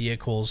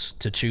 vehicles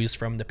to choose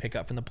from to pick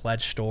up from the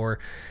pledge store.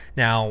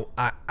 Now,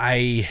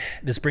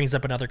 this brings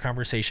up another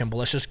conversation, but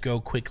let's just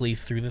go quickly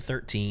through the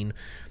 13.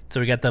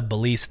 So we got the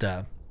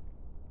Ballista,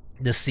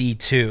 the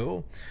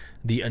C2,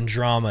 the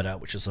Andromeda,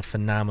 which is a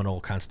phenomenal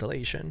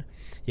constellation.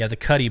 You have the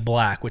Cuddy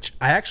Black, which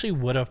I actually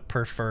would have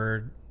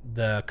preferred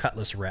the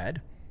Cutlass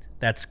Red.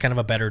 That's kind of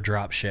a better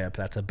drop ship.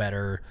 That's a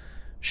better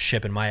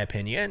ship, in my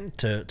opinion,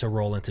 to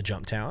roll into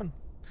Jumptown.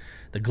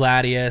 The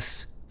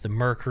Gladius, the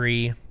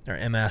Mercury, or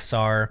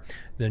MSR,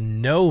 the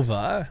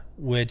Nova,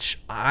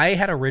 which I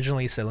had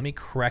originally said, let me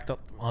correct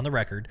on the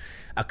record,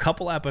 a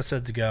couple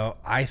episodes ago,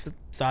 I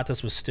thought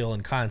this was still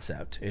in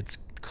concept. It's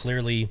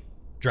clearly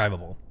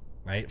drivable,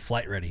 right?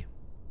 Flight ready.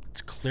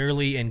 It's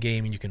clearly in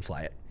game and you can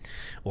fly it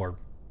or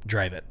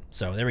drive it.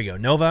 So there we go.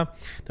 Nova,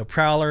 the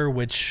Prowler,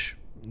 which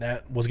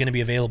that was going to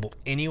be available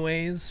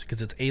anyways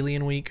because it's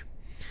Alien Week.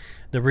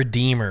 The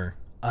Redeemer,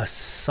 a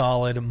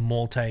solid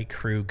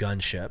multi-crew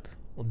gunship.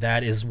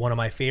 That is one of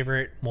my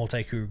favorite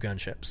multi-crew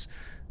gunships.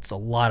 It's a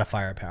lot of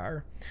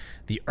firepower.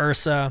 The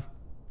Ursa,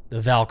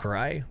 the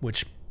Valkyrie,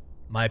 which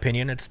my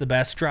opinion, it's the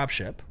best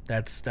dropship.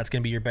 That's going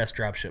to be your best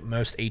dropship.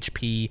 Most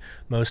HP,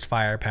 most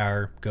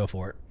firepower, go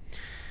for it.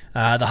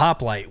 The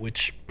hoplite,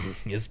 which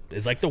is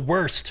like the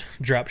worst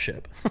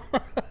dropship.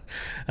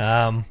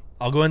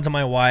 I'll go into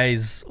my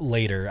whys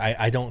later.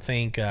 I don't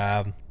think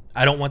I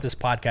don't want this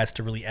podcast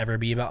to really ever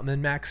be about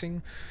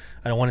min-maxing.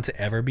 I don't want it to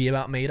ever be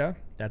about meta.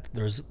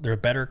 There are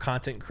better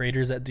content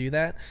creators that do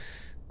that.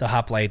 The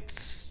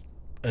hoplite's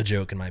a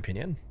joke in my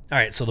opinion. All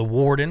right, so the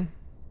warden,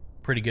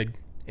 pretty good,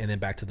 and then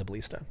back to the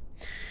ballista.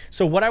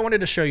 So what I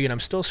wanted to show you, and I'm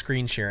still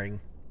screen sharing.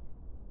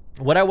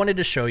 What I wanted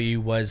to show you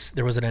was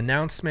there was an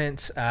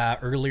announcement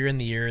earlier in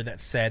the year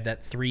that said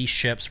that 3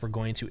 ships were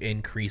going to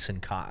increase in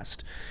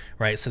cost,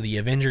 right? So the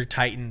Avenger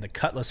Titan, the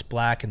Cutlass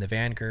Black, and the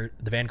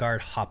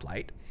Vanguard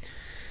Hoplite.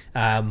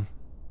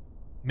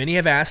 Many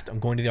have asked, I'm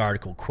going to the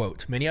article,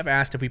 quote, many have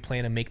asked if we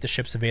plan to make the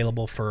ships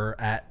available for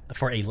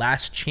a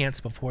last chance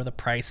before the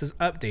price is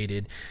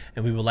updated,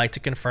 and we would like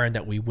to confirm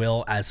that we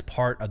will as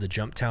part of the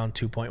Jumptown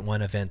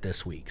 2.1 event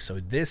this week.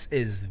 So this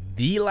is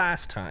the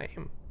last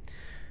time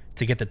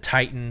to get the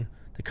Titan,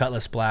 the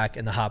Cutlass Black,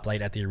 and the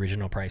Hoplite at the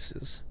original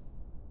prices.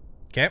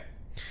 Okay?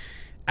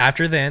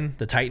 After then,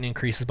 the Titan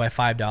increases by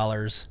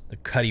 $5, the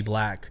Cutty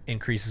Black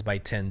increases by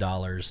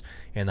 $10,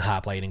 and the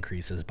Hoplite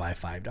increases by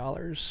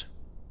 $5.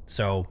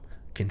 So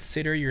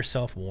consider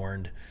yourself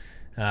warned.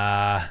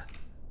 They're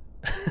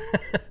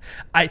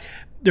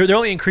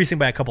only increasing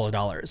by a couple of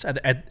dollars.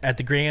 At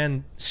the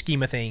grand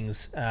scheme of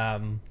things,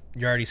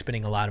 you're already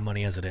spending a lot of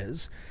money as it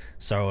is.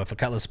 So if a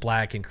Cutlass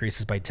Black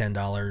increases by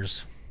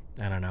 $10,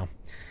 I don't know.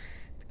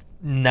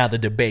 Now the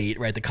debate,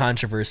 right? The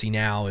controversy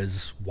now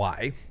is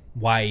why?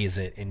 Why is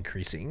it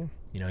increasing?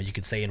 You know, you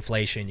could say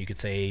inflation. You could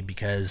say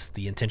because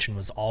the intention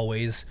was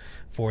always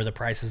for the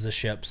prices of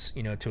ships,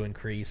 you know, to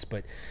increase.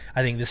 But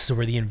I think this is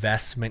where the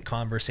investment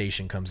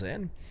conversation comes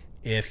in.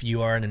 If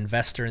you are an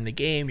investor in the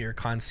game, you're a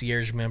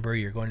concierge member,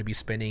 you're going to be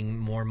spending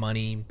more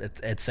money,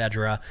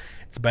 etc.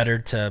 It's better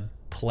to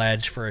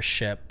pledge for a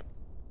ship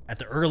at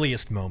the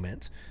earliest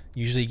moment.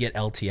 Usually get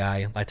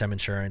LTI, lifetime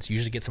insurance,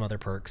 usually get some other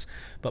perks,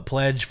 but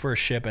pledge for a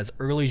ship as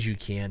early as you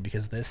can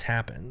because this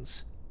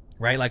happens.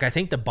 Right? Like I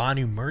think the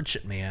Banu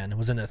Merchantman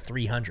was in the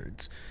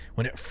 300s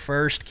when it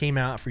first came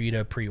out for you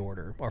to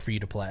pre-order or for you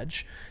to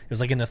pledge. It was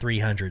like in the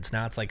 300s.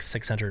 Now it's like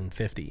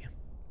 650,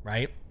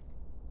 right?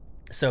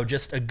 So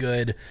just a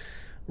good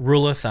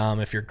rule of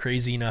thumb, if you're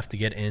crazy enough to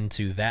get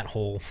into that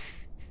whole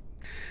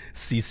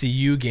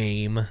CCU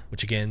game,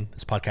 which again,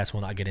 this podcast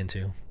will not get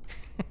into.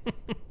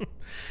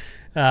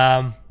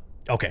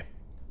 Okay.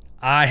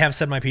 I have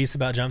said my piece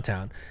about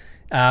Jumptown.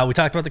 We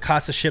talked about the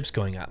cost of ships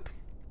going up.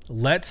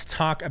 Let's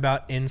talk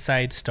about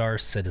Inside Star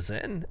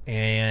Citizen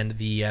and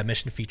the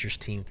Mission Features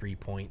Team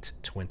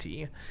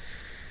 3.20.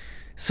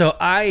 So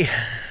I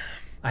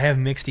have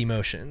mixed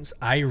emotions.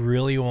 I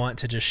really want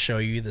to just show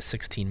you the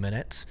 16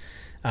 minutes.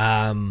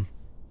 I'll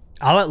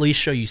at least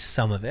show you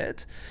some of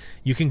it.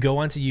 You can go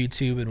onto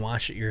YouTube and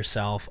watch it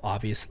yourself,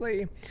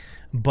 obviously.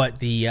 But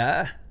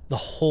the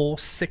whole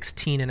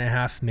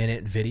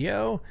 16.5-minute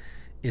video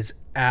is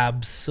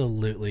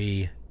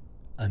absolutely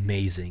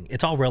amazing.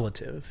 It's all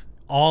relative.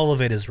 All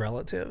of it is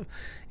relative.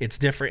 It's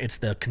different. It's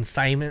the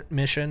consignment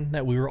mission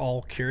that we were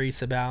all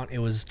curious about. It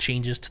was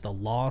changes to the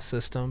law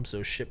system,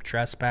 so ship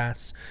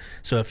trespass.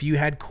 So if you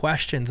had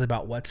questions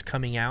about what's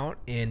coming out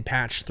in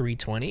patch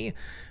 320,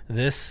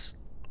 this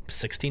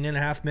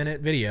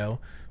 16.5-minute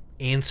video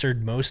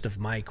answered most of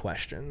my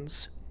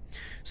questions.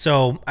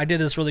 So I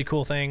did this really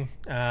cool thing.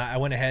 I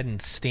went ahead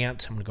and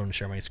stamped. I'm going to go and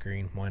share my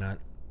screen. Why not?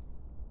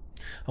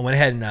 I went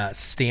ahead and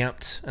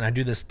stamped, and I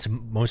do this to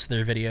most of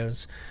their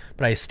videos,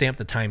 but I stamped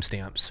the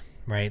timestamps,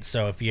 right?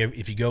 So if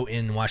you go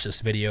in and watch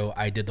this video,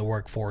 I did the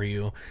work for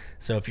you.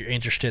 So if you're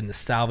interested in the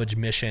salvage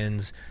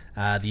missions,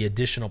 the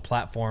additional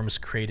platforms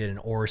created in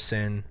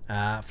Orison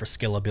for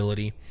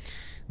scalability,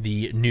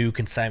 the new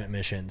consignment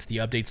missions, the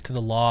updates to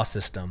the law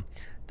system,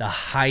 the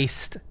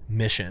heist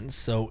missions.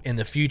 So in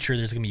the future,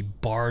 there's going to be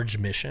barge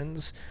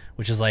missions,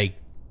 which is like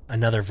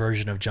another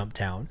version of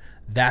Jumptown.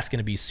 That's going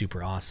to be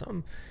super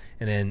awesome.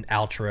 And then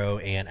outro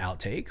and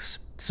outtakes.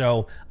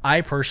 So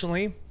I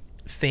personally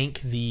think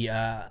the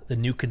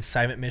new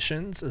consignment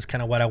missions is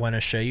kind of what I want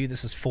to show you.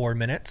 This is 4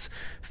 minutes.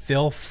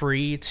 Feel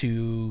free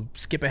to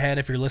skip ahead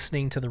if you're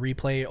listening to the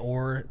replay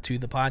or to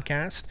the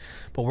podcast.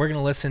 But we're going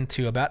to listen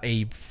to about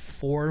a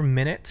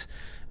 4-minute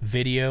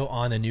video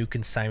on the new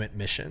consignment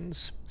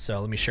missions. So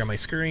let me share my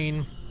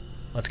screen.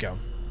 Let's go.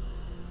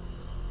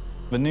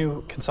 The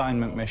new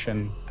consignment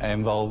mission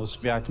involves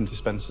the item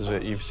dispensers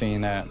that you've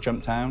seen at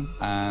Jumptown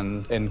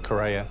and in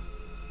Korea.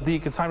 The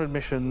consignment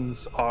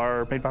missions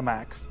are made by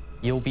Max.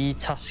 You'll be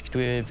tasked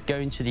with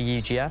going to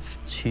the UGF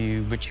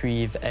to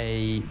retrieve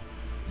a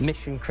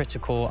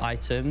mission-critical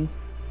item.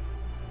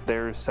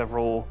 There's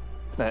several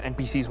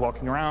NPCs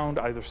walking around,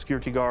 either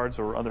security guards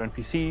or other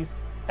NPCs,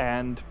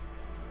 and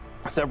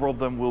several of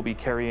them will be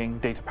carrying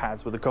data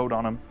pads with a code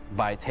on them.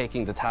 By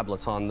taking the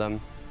tablets on them,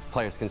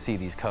 players can see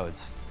these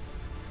codes.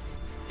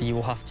 You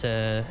will have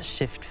to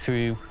sift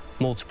through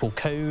multiple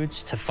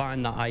codes to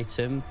find that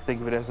item.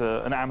 Think of it as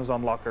an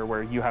Amazon locker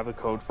where you have a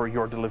code for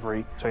your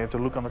delivery. So you have to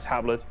look on a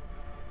tablet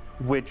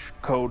which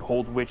code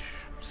hold which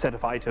set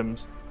of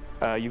items.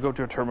 You go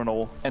to a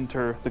terminal,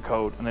 enter the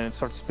code, and then it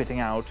starts spitting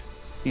out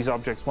these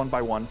objects one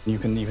by one. You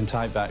can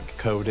type that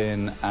code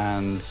in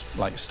and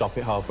like stop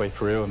it halfway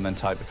through and then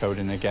type the code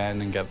in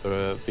again and get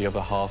the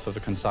other half of the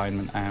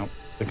consignment out.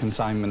 The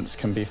consignments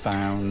can be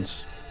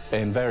found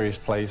in various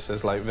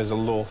places. Like there's a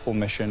lawful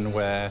mission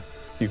where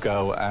you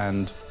go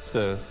and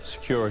the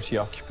security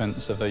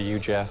occupants of a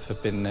UGF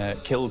have been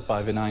killed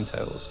by the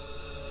Ninetales.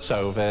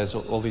 So there's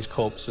all these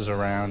corpses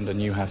around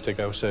and you have to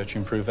go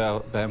searching through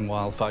them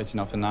while fighting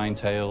off the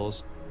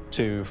Ninetales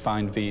to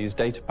find these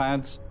data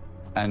pads.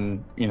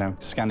 And, you know,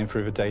 scanning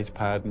through the data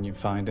pad and you're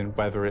finding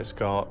whether it's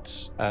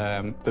got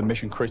the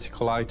mission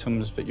critical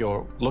items that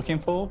you're looking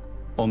for,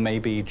 or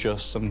maybe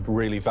just some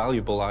really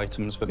valuable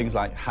items for things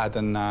like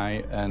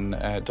Hadanite and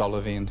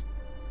Dolavi and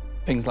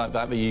things like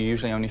that you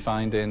usually only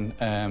find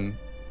in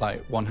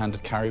like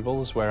one-handed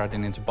carryballs we're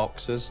adding into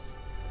boxes.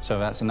 So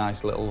that's a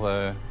nice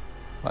little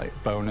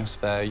like bonus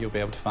there you'll be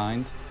able to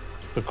find.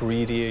 The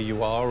greedier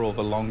you are or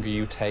the longer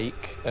you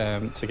take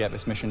to get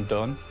this mission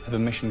done, the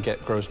mission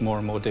grows more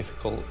and more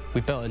difficult.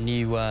 We built a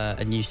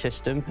new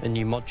system, a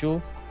new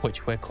module,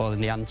 which we're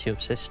calling the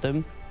anti-up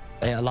system.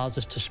 It allows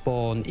us to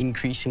spawn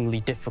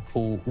increasingly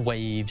difficult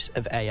waves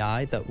of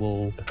AI that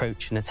will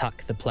approach and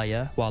attack the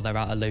player while they're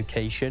at a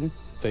location.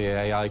 The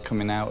AI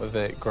coming out of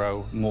it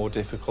grow more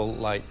difficult,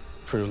 like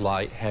through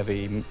light,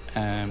 heavy,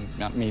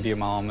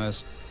 medium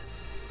armors.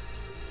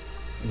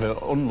 The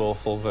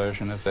unlawful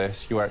version of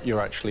this,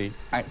 you're actually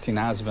acting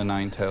as the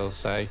Ninetales,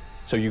 say.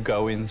 So you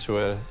go into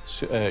a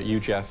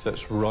UGF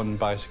that's run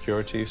by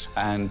securities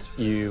and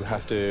you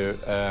have to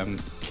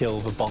kill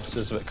the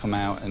bosses that come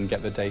out and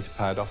get the data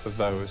pad off of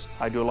those.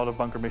 I do a lot of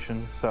bunker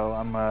missions, so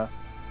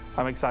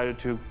I'm excited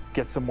to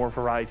get some more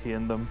variety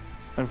in them.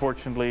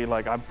 Unfortunately,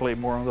 like I play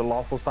more on the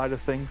lawful side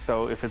of things,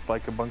 so if it's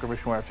like a bunker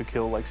mission where I have to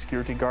kill like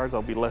security guards,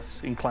 I'll be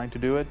less inclined to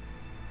do it.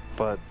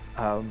 But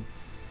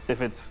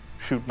if it's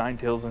shoot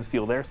Ninetales and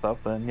steal their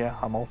stuff, then yeah,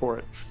 I'm all for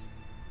it.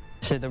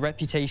 So the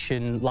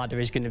reputation ladder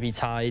is going to be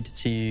tied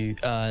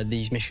to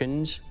these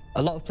missions.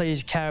 A lot of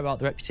players care about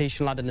the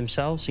reputation ladder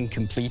themselves in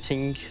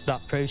completing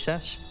that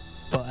process,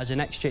 but as an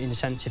extra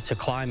incentive to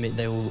climb it,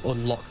 they will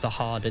unlock the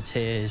harder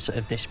tiers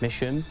of this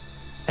mission.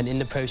 And in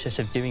the process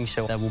of doing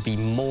so, there will be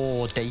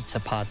more data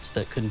pads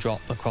that can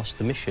drop across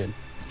the mission.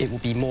 It will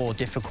be more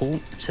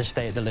difficult to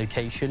stay at the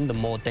location, the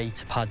more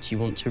data pads you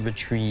want to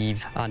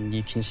retrieve, and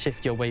you can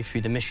sift your way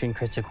through the mission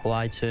critical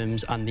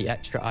items and the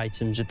extra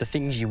items of the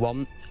things you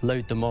want,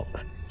 load them up,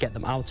 get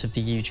them out of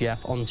the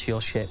UGF onto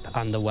your ship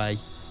and away.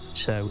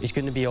 So it's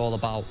going to be all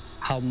about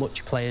how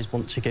much players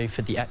want to go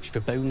for the extra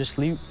bonus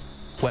loot,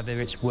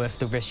 whether it's worth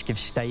the risk of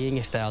staying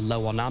if they are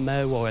low on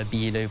ammo or are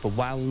being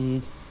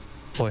overwhelmed,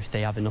 or if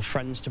they have enough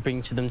friends to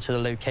bring to them to the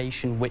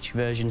location, which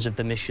versions of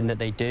the mission that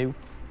they do.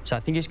 So I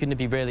think it's going to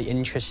be really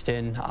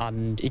interesting,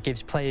 and it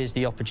gives players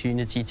the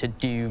opportunity to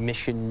do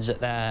missions at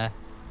their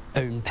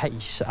own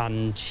pace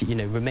and, you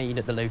know, remain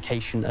at the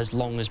location as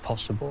long as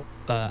possible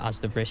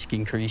as the risk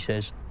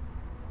increases.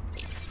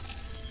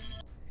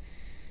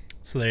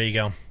 So there you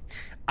go.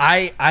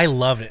 I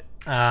love it.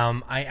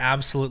 I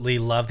absolutely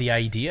love the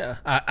idea.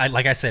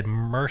 Like I said,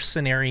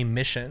 mercenary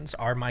missions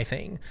are my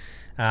thing.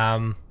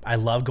 I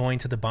love going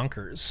to the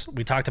bunkers.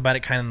 We talked about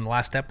it kind of in the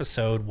last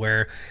episode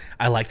where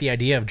I like the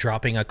idea of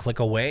dropping a click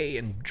away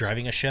and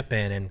driving a ship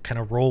in and kind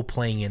of role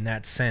playing in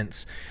that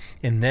sense.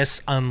 And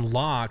this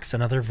unlocks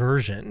another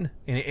version.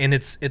 And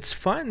it's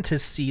fun to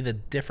see the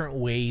different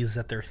ways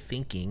that they're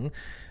thinking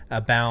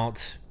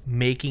about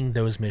making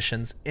those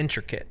missions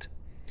intricate.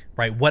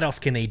 Right? What else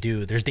can they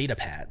do? There's data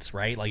pads,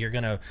 right? Like you're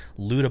going to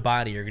loot a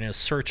body, you're going to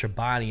search a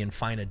body and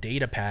find a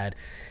data pad,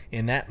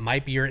 and that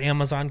might be your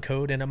Amazon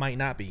code and it might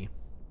not be.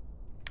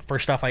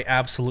 First off, I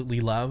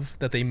absolutely love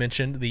that they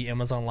mentioned the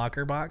Amazon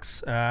locker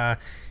box.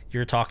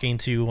 You're talking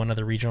to one of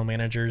the regional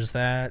managers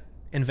that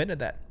invented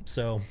that.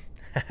 So,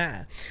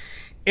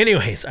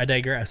 anyways, I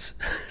digress.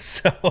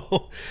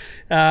 So,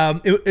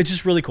 it's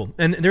just really cool.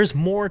 And there's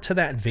more to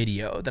that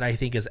video that I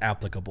think is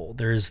applicable.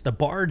 There's the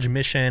barge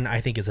mission, I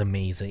think is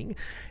amazing.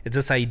 It's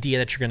this idea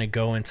that you're going to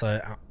go into,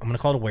 I'm going to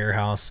call it a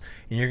warehouse,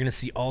 and you're going to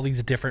see all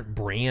these different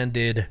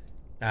branded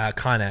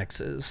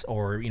Connexes,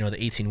 or, you know, the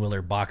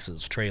 18-wheeler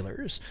boxes,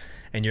 trailers.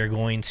 And you're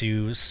going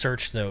to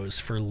search those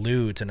for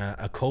loot, and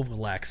a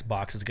Kovalex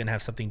box is going to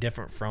have something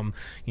different from,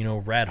 you know,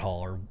 Red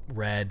Hall or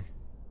Red,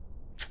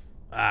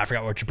 I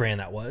forgot which brand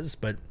that was,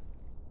 but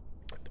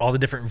all the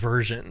different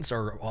versions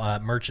or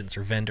merchants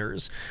or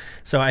vendors.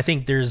 So I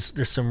think there's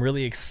some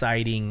really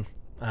exciting,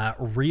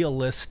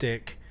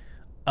 realistic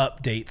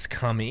updates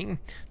coming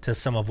to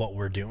some of what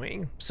we're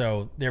doing.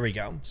 So there we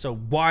go. So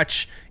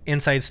watch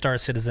Inside Star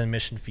Citizen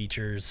mission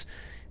features.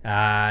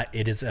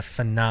 It is a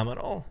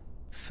phenomenal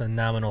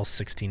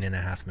 16 and a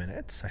half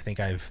minutes. I think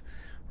I've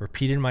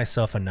repeated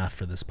myself enough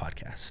for this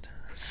podcast.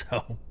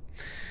 So,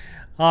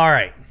 all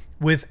right.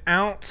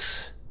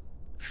 Without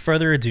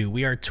further ado,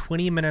 we are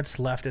 20 minutes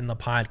left in the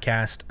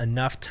podcast,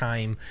 enough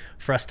time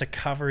for us to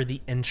cover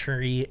the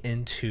entry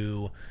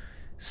into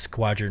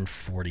Squadron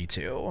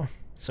 42.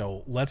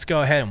 So let's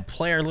go ahead and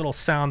play our little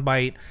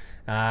soundbite,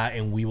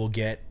 and we will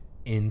get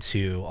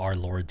into our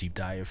lore deep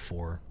dive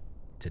for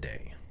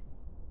today.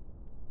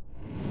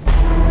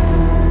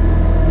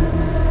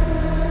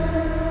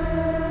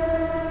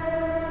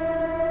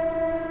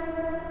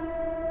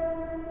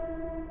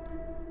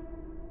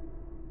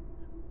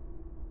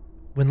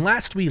 When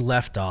last we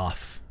left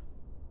off,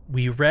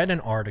 we read an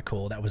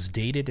article that was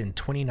dated in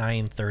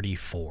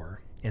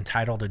 2934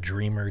 entitled A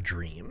Dreamer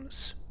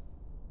Dreams.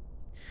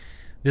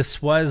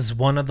 This was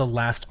one of the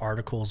last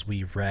articles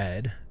we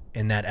read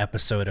in that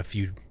episode a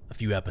few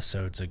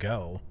episodes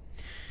ago.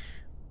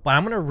 But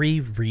I'm going to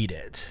reread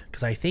it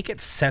because I think it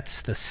sets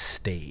the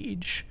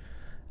stage.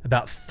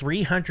 About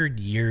 300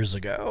 years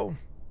ago,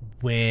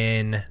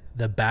 when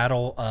the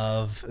Battle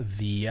of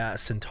the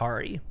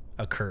Centauri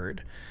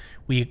occurred,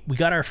 we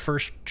got our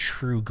first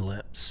true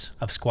glimpse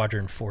of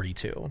Squadron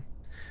 42.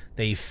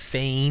 They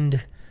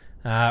feigned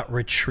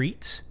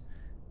retreat,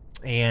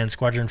 and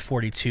Squadron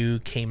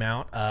 42 came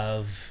out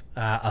of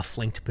a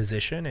flanked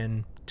position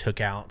and took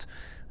out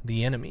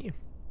the enemy.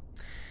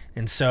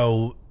 And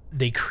so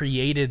they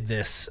created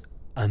this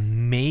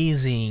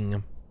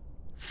amazing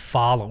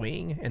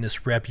following and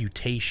this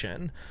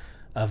reputation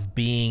of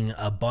being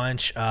a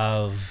bunch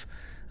of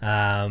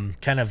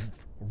kind of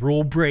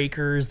rule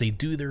breakers. They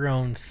do their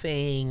own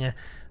thing.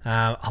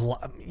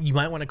 You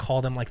might want to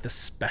call them like the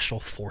special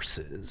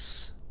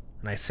forces.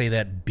 And I say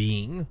that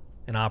being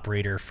an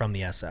operator from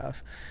the SF.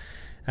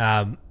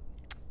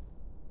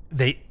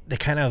 They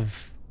kind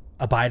of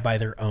abide by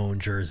their own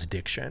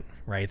jurisdiction,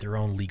 right? Their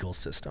own legal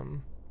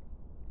system.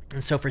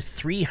 And so for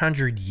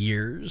 300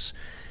 years,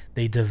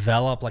 they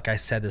develop, like I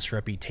said, this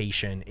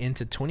reputation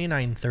into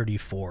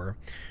 2934,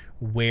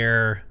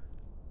 where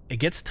it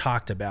gets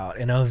talked about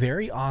in a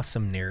very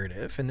awesome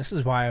narrative. And this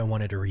is why I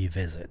wanted to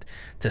revisit,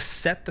 to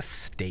set the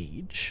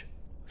stage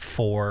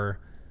for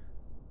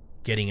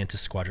getting into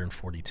Squadron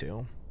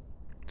 42.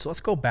 So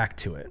let's go back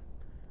to it.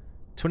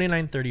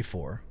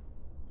 2934,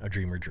 A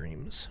Dreamer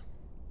Dreams.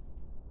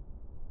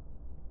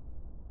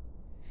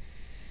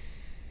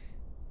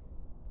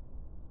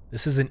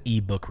 This is an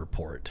ebook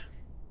report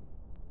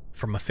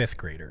from a 5th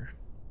grader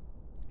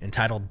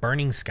entitled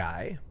Burning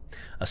Sky,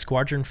 a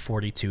Squadron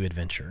 42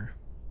 adventure.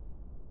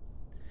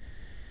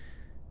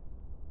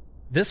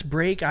 This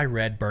break I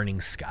read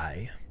Burning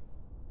Sky.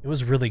 It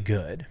was really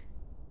good.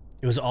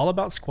 It was all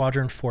about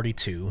Squadron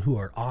 42, who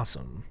are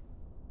awesome.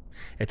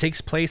 It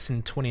takes place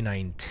in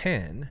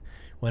 2910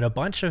 when a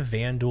bunch of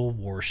Vandal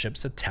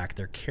warships attacked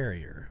their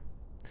carrier.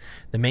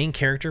 The main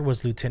character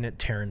was Lieutenant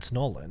Terrence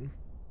Nolan.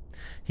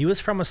 He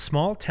was from a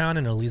small town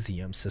in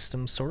Elysium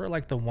system, sort of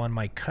like the one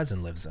my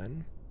cousin lives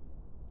in.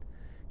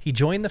 He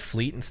joined the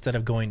fleet instead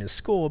of going to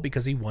school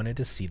because he wanted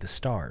to see the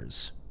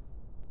stars.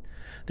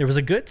 There was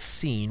a good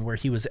scene where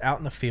he was out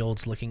in the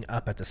fields looking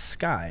up at the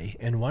sky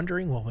and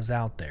wondering what was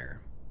out there.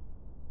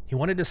 He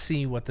wanted to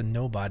see what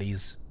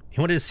nobody's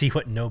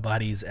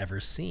ever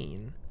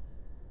seen.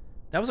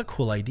 That was a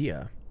cool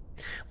idea.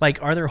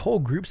 Like, are there whole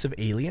groups of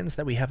aliens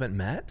that we haven't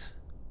met?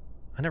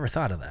 I never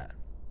thought of that.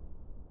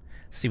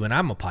 See, when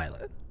I'm a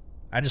pilot,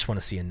 I just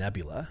want to see a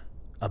nebula,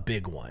 a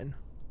big one.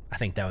 I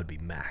think that would be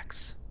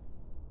max.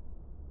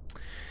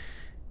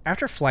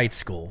 After flight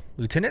school,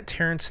 Lieutenant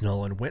Terrence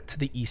Nolan went to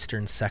the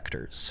eastern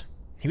sectors.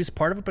 He was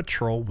part of a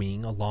patrol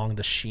wing along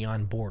the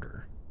Xi'an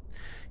border.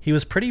 He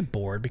was pretty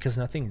bored because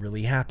nothing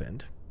really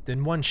happened.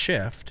 Then one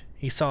shift,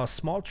 he saw a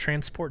small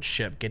transport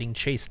ship getting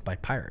chased by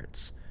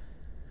pirates.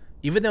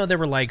 Even though there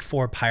were like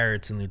 4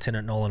 pirates and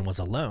Lieutenant Nolan was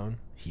alone,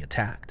 he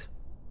attacked.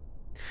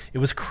 It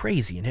was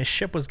crazy and his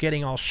ship was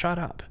getting all shot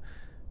up,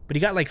 but he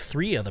got like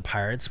 3 of the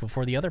pirates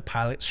before the other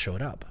pilots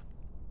showed up.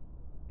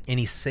 And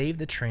he saved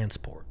the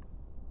transport.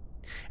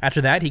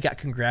 After that, he got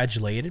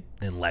congratulated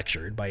and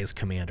lectured by his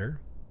commander.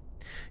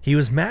 He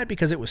was mad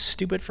because it was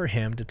stupid for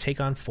him to take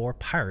on 4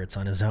 pirates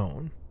on his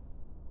own.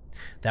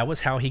 That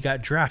was how he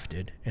got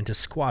drafted into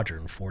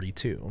Squadron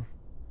 42.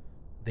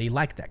 They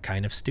liked that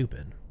kind of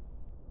stupid.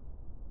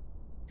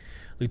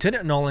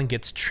 Lieutenant Nolan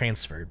gets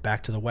transferred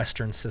back to the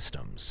Western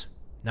Systems.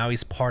 Now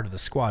he's part of the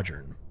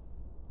squadron.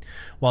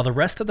 While the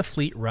rest of the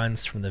fleet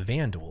runs from the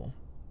Vandal,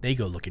 they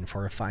go looking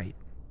for a fight.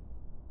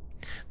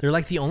 They're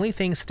like the only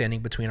thing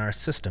standing between our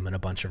system and a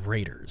bunch of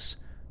raiders.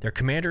 Their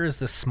commander is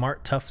this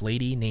smart, tough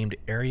lady named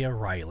Aria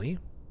Riley.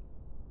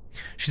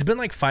 She's been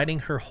like fighting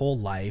her whole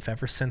life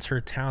ever since her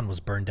town was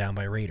burned down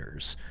by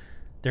raiders.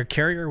 Their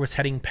carrier was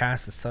heading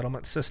past the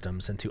settlement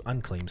systems into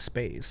unclaimed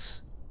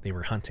space. They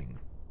were hunting.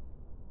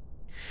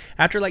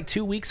 After like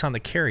 2 weeks on the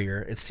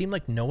carrier, it seemed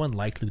like no one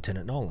liked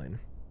Lieutenant Nolan.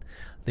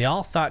 They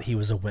all thought he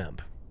was a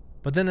wimp.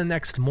 But then the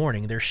next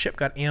morning, their ship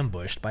got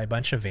ambushed by a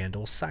bunch of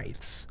Vandal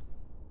scythes.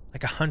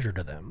 Like 100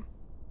 of them.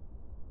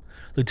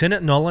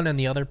 Lieutenant Nolan and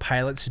the other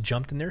pilots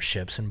jumped in their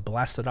ships and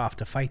blasted off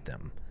to fight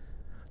them.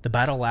 The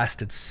battle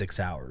lasted 6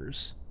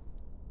 hours.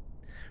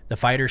 The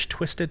fighters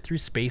twisted through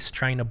space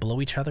trying to blow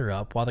each other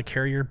up while the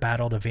carrier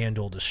battled a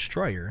Vandal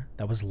destroyer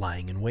that was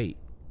lying in wait.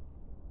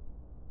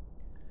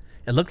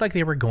 It looked like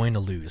they were going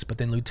to lose, but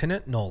then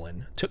Lieutenant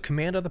Nolan took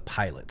command of the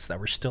pilots that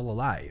were still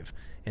alive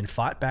and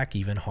fought back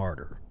even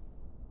harder.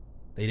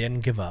 They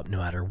didn't give up no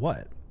matter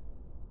what.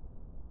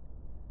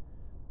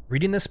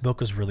 Reading this book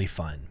was really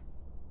fun.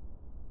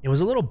 It was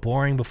a little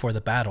boring before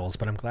the battles,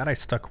 but I'm glad I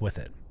stuck with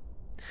it.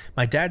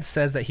 My dad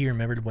says that he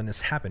remembered when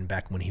this happened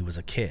back when he was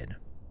a kid.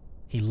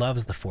 He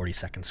loves the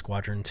 42nd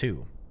Squadron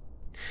too.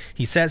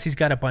 He says he's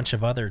got a bunch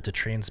of other to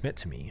transmit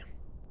to me.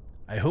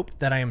 I hope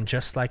that I am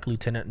just like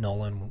Lieutenant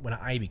Nolan when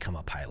I become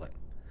a pilot.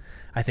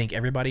 I think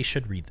everybody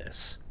should read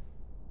this.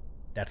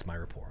 That's my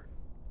report.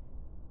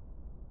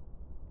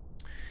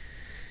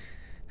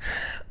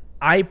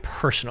 I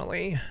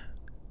personally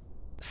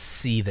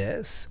see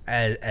this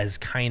as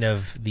kind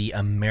of the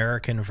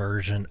American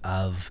version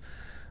of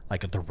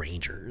like the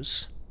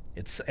Rangers.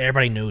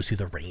 Everybody knows who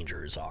the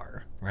Rangers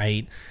are,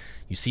 right?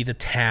 You see the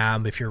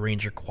tab if you're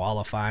Ranger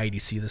qualified. You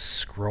see the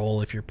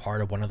scroll if you're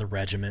part of one of the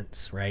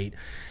regiments, right?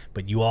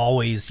 But you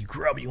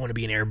grow up, you want to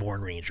be an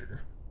airborne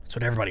Ranger. That's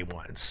what everybody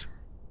wants.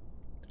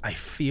 I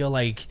feel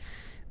like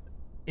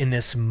in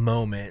this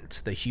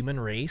moment, the human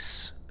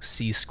race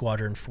sees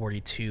Squadron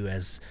 42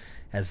 as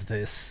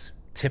this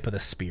tip of the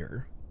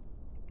spear,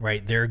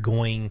 right? They're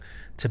going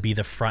to be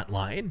the front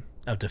line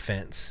of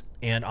defense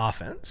and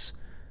offense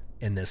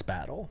in this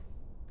battle.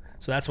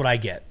 So that's what I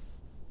get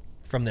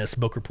from this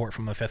book report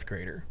from a 5th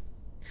grader.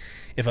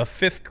 If a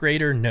 5th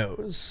grader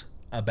knows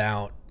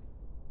about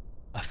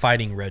a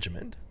fighting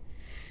regiment,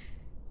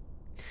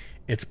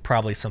 it's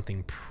probably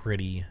something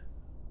pretty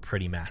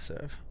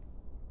massive.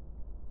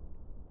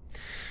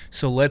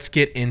 So let's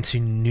get into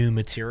new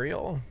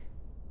material.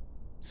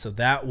 So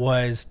that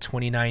was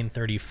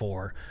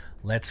 2934.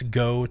 Let's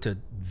go to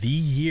the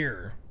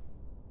year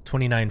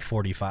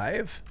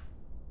 2945.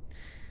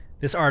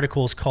 This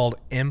article is called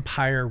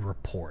Empire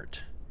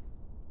Report,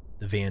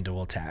 the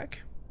Vandal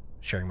Attack.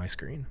 Sharing my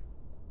screen.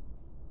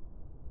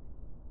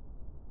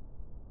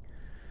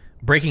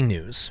 Breaking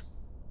news.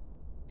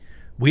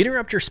 We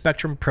interrupt your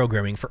Spectrum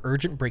programming for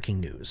urgent breaking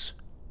news.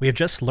 We have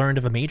just learned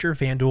of a major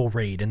Vandal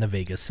raid in the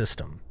Vegas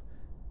system.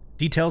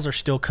 Details are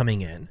still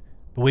coming in,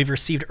 but we've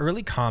received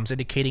early comms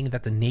indicating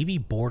that the Navy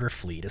border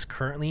fleet is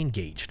currently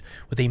engaged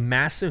with a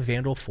massive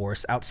Vandal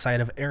force outside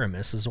of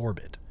Aramis's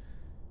orbit.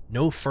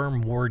 No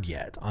firm word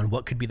yet on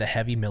what could be the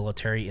heavy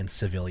military and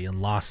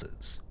civilian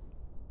losses.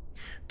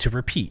 To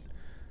repeat,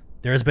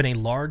 there has been a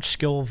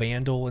large-scale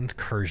Vandal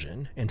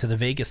incursion into the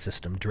Vega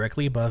system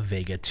directly above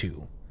Vega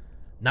 2.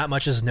 Not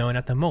much is known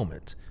at the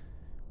moment.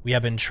 We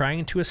have been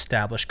trying to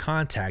establish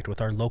contact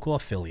with our local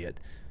affiliate,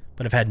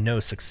 but have had no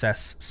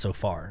success so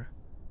far.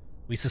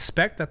 We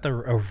suspect that the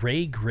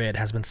array grid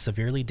has been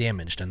severely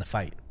damaged in the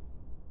fight.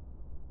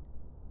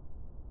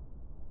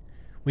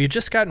 We have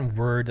just gotten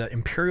word that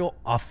Imperial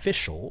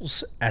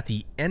officials at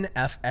the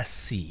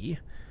NFSC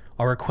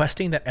are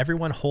requesting that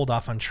everyone hold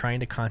off on trying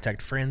to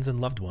contact friends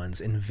and loved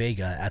ones in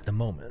Vega at the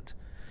moment,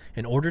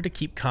 in order to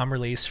keep comm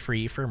relays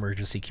free for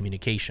emergency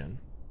communication.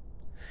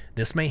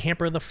 This may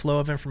hamper the flow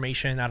of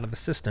information out of the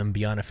system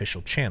beyond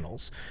official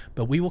channels,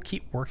 but we will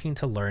keep working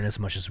to learn as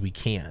much as we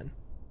can.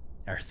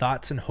 Our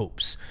thoughts and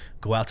hopes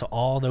go out to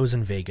all those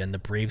in Vega and the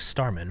brave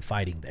starmen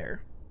fighting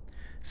there.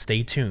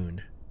 Stay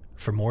tuned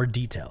for more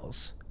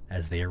details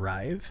as they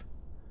arrive.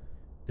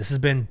 This has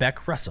been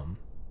Beck Russum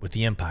with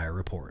the Empire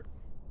Report.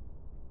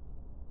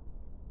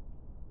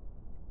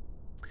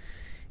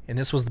 And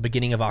this was the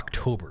beginning of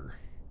October.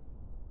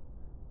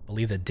 I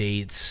believe the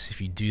dates, if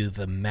you do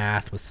the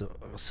math with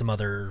some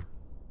other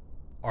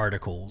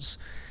articles,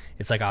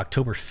 it's like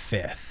October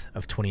 5th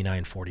of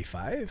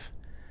 2945.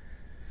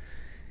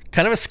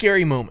 Kind of a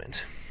scary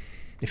moment.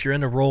 If you're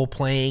into role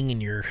playing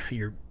and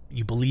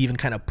you believe in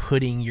kind of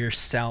putting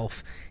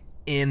yourself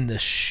in the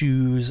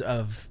shoes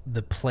of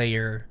the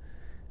player,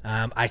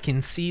 I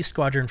can see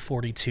Squadron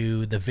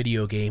 42, the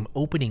video game,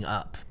 opening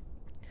up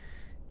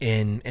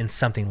in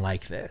something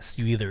like this.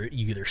 You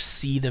either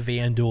see the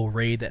Vandal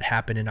raid that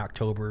happened in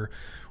October,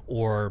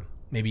 or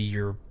maybe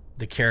you're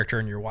the character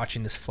and you're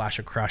watching this flash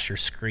across your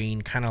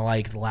screen, kind of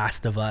like The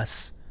Last of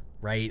Us,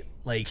 right?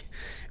 Like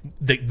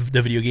the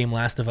video game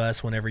Last of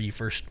Us, whenever you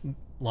first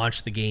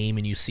launch the game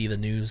and you see the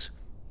news.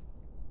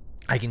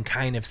 I can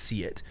kind of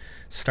see it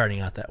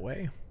starting out that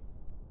way.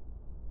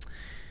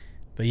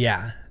 But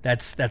yeah,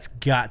 that's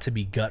got to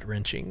be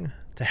gut-wrenching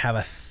to have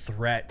a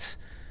threat.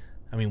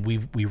 I mean,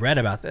 we read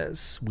about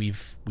this.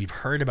 We've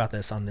heard about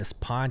this on this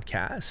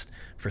podcast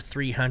for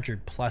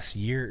 300 plus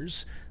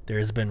years. There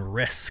has been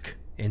risk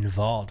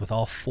involved with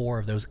all 4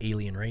 of those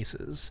alien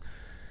races.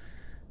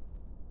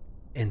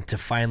 And to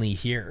finally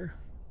hear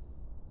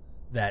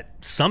that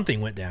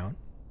something went down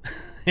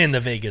in the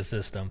Vegas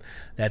system,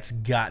 that's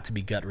got to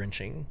be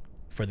gut-wrenching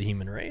for the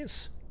human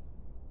race.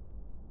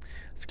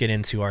 Let's get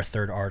into our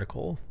third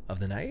article of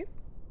the night.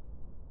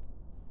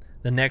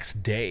 The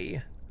next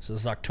day, so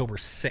this is October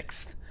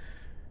 6th,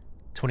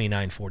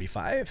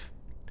 2945.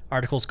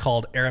 Article's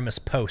called Aramis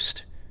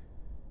Post,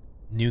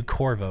 New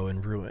Corvo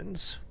in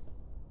Ruins.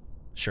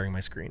 sharing my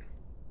screen.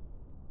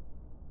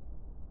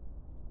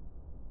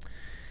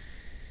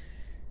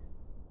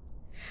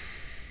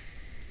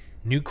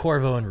 New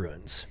Corvo in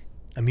ruins.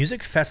 A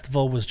music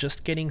festival was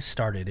just getting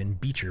started in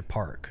Beecher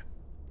Park.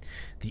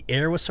 The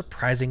air was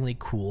surprisingly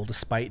cool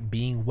despite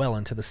being well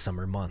into the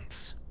summer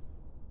months.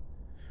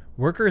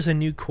 Workers in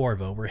New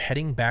Corvo were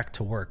heading back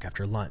to work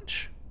after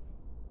lunch.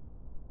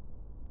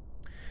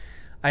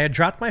 I had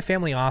dropped my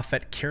family off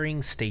at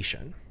Carrying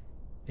Station.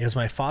 It was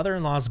my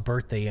father-in-law's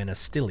birthday in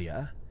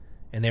Astilia,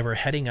 and they were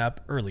heading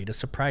up early to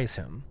surprise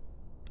him.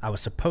 I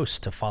was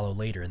supposed to follow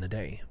later in the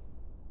day.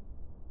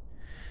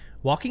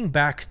 Walking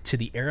back to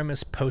the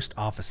Aramis post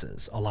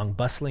offices along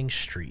bustling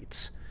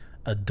streets,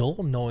 a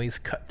dull noise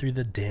cut through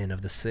the din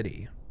of the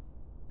city.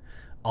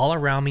 All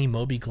around me,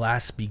 Moby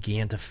Glass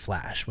began to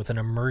flash with an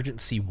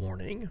emergency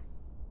warning.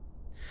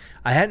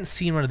 I hadn't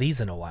seen one of these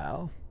in a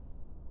while.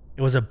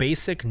 It was a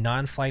basic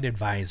non-flight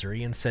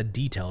advisory and said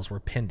details were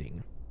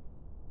pending.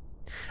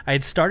 I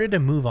had started to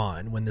move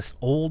on when this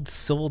old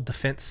civil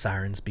defense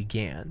sirens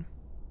began.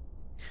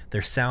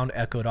 Their sound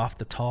echoed off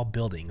the tall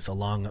buildings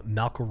along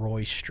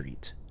McElroy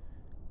Street.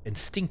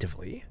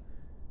 Instinctively,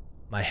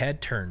 my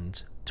head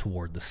turned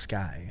toward the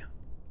sky.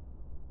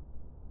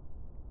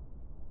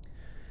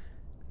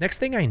 Next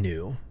thing I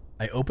knew,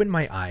 I opened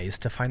my eyes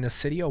to find the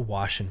city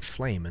awash in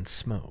flame and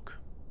smoke.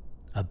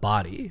 A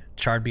body,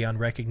 charred beyond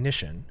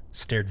recognition,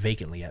 stared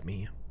vacantly at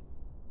me.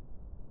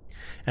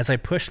 As I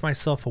pushed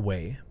myself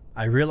away,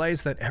 I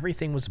realized that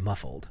everything was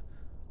muffled,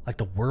 like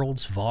the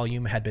world's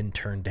volume had been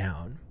turned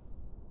down.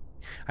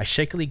 I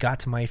shakily got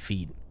to my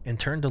feet and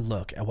turned to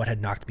look at what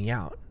had knocked me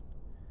out.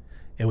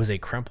 It was a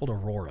crumpled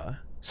aurora,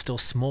 still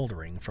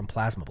smoldering from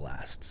plasma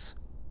blasts.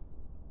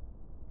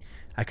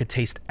 I could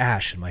taste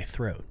ash in my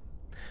throat.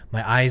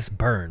 My eyes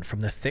burned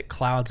from the thick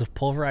clouds of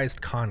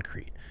pulverized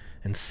concrete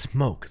and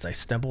smoke as I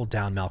stumbled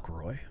down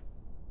McElroy.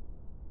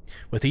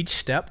 With each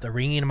step, the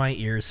ringing in my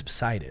ears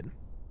subsided.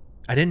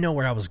 I didn't know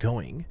where I was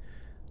going.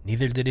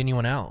 Neither did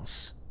anyone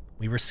else.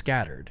 We were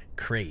scattered,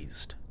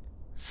 crazed,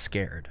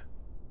 scared.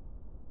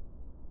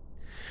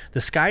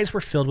 The skies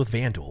were filled with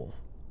vandal.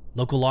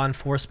 Local law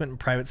enforcement and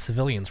private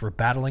civilians were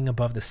battling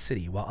above the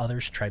city while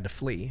others tried to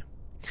flee.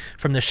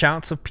 From the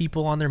shouts of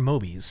people on their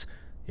Mobies,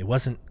 it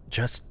wasn't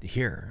just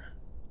here.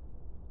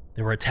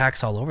 There were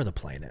attacks all over the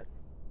planet.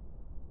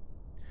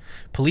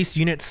 Police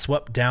units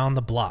swept down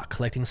the block,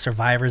 collecting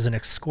survivors and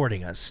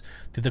escorting us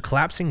through the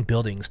collapsing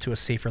buildings to a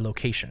safer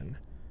location.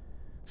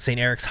 St.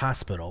 Eric's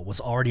Hospital was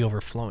already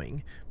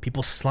overflowing.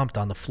 People slumped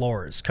on the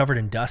floors, covered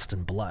in dust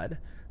and blood.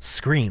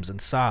 Screams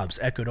and sobs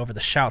echoed over the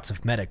shouts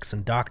of medics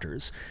and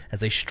doctors as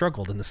they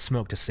struggled in the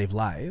smoke to save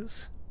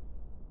lives.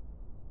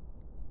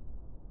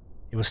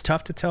 It was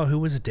tough to tell who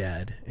was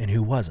dead and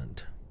who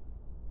wasn't.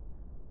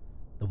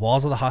 The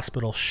walls of the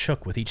hospital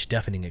shook with each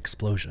deafening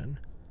explosion.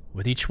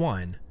 With each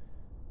one,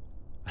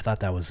 I thought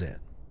that was it.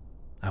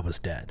 I was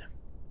dead.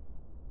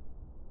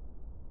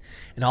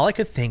 And all I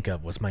could think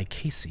of was my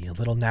Casey and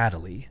little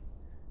Natalie,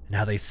 and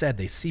how they said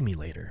they'd see me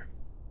later.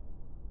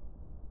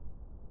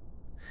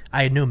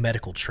 I had no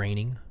medical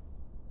training,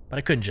 but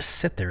I couldn't just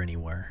sit there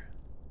anywhere.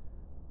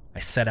 I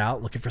set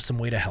out looking for some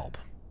way to help.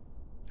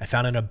 I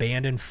found an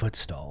abandoned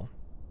footstall.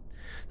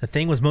 The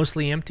thing was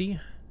mostly empty,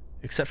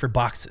 except for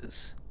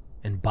boxes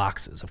and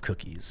boxes of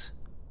cookies.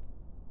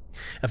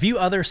 A few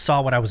others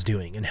saw what I was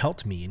doing and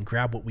helped me and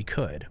grabbed what we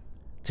could.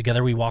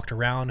 Together we walked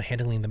around,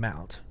 handling them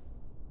out.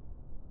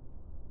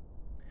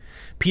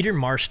 Peter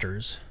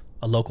Marsters,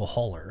 a local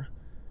hauler,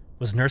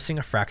 was nursing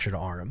a fractured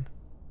arm.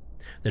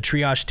 The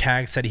triage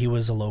tag said he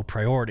was a low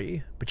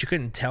priority, but you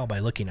couldn't tell by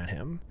looking at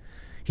him.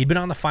 He'd been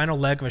on the final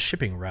leg of a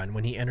shipping run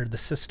when he entered the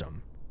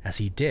system. As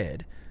he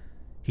did,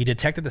 he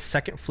detected the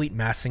Second Fleet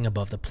massing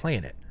above the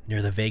planet,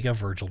 near the Vega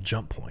Virgil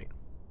jump point.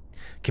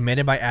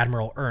 Commanded by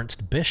Admiral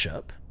Ernst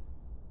Bishop,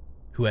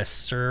 who has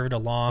served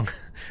along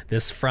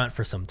this front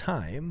for some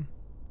time,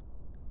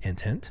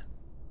 hint hint,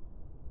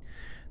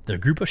 the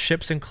group of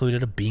ships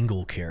included a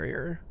Bengal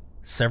carrier,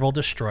 several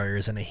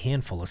destroyers, and a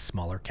handful of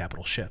smaller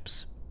capital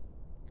ships.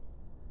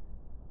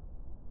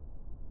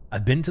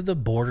 "I've been to the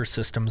border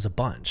systems a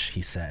bunch,"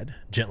 he said,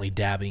 gently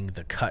dabbing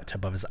the cut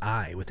above his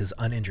eye with his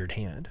uninjured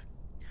hand.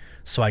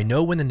 "So I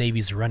know when the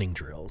Navy's running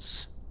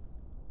drills."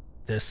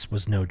 This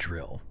was no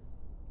drill.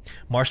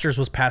 Marsters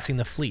was passing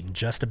the fleet and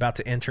just about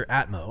to enter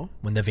Atmo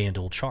when the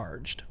Vandal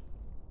charged.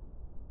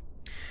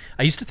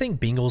 I used to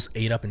think Bengals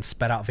ate up and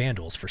spat out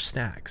Vandals for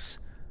snacks,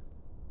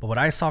 but what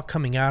I saw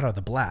coming out of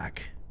the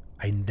black,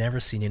 I'd never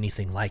seen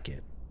anything like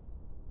it.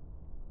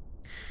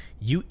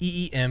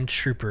 UEEM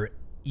trooper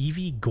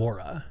Evie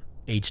Gora,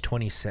 age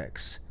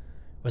 26,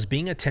 was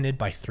being attended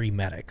by 3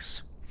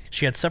 medics.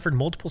 She had suffered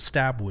multiple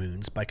stab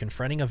wounds by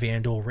confronting a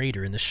Vandal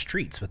raider in the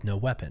streets with no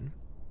weapon.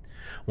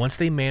 Once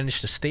they managed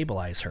to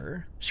stabilize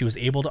her, she was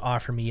able to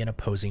offer me an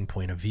opposing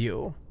point of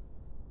view.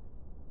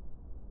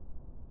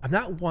 "I'm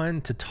not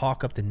one to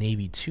talk up the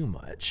Navy too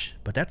much,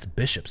 but that's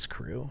Bishop's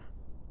crew,"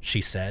 she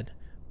said,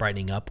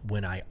 brightening up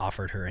when I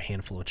offered her a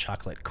handful of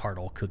chocolate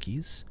cardinal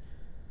cookies.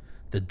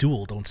 "The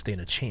duel don't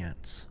stand a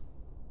chance."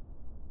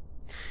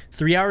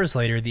 3 hours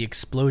later, the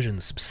explosion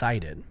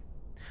subsided.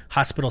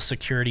 Hospital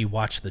security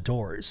watched the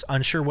doors,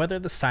 unsure whether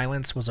the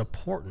silence was a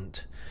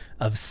portent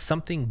of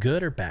something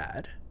good or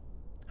bad.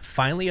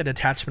 Finally, a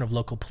detachment of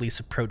local police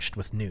approached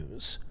with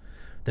news.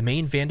 The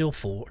main Vandal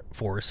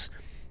force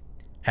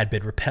had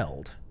been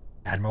repelled.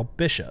 Admiral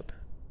Bishop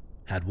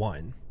had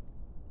won.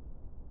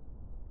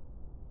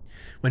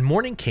 When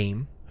morning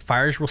came,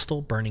 fires were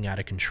still burning out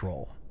of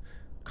control.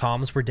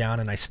 Comms were down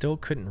and I still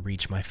couldn't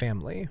reach my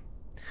family.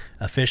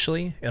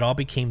 Officially, it all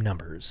became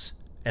numbers,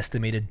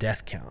 estimated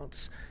death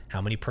counts,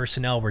 how many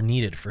personnel were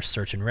needed for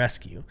search and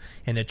rescue,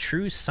 and the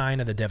true sign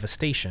of the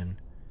devastation,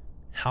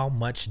 how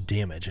much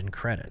damage and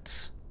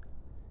credits.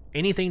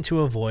 Anything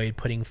to avoid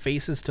putting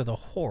faces to the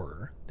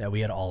horror that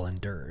we had all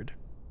endured.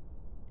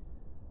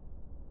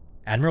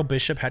 Admiral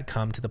Bishop had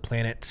come to the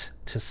planet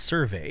to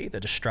survey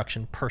the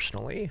destruction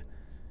personally.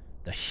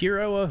 The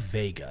hero of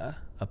Vega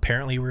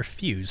apparently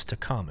refused to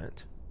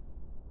comment.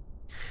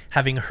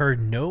 Having heard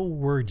no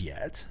word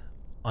yet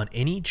on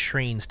any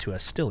trains to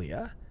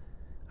Astilia,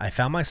 I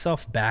found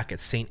myself back at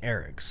St.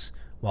 Eric's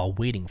while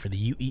waiting for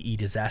the UEE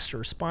Disaster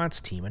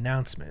Response Team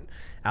announcement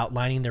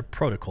outlining their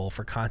protocol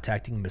for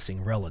contacting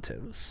missing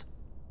relatives.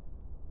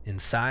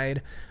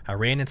 Inside, I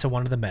ran into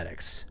one of the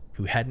medics,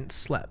 who hadn't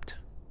slept.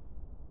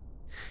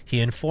 He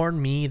informed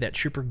me that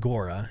Trooper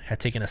Gora had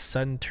taken a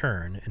sudden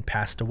turn and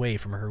passed away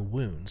from her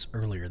wounds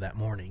earlier that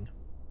morning.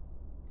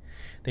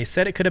 They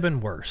said it could have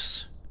been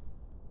worse,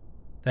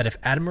 that if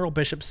Admiral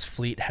Bishop's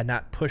fleet had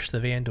not pushed the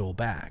Vandal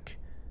back,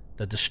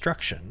 the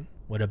destruction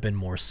would have been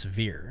more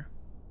severe.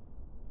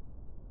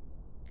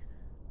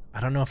 I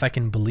don't know if I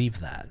can believe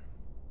that.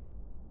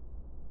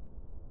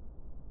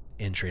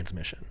 In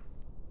transmission.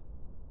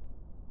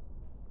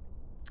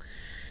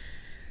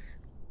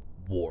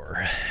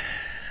 War.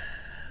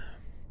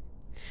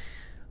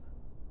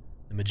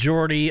 The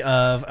majority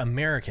of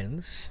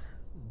Americans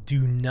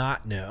do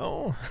not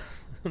know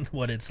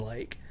what it's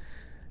like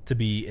to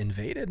be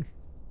invaded.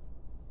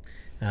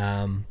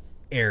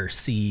 Air,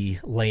 sea,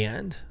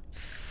 land,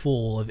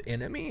 full of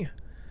enemy.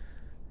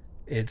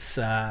 It's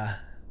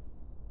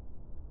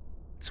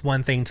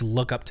one thing to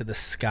look up to the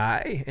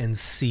sky and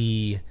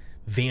see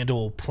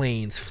Vandal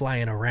planes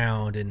flying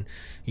around and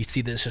you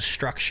see this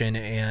destruction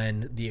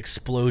and the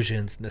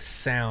explosions and the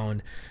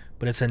sound,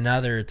 but it's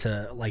another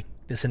to, like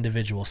this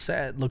individual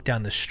said, look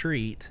down the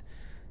street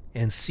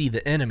and see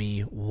the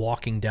enemy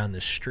walking down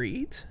the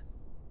street.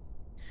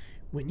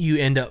 When you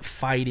end up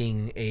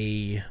fighting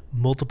a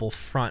multiple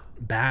front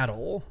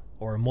battle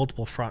or a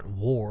multiple front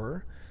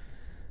war,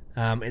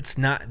 it's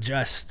not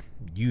just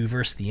you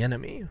versus the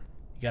enemy.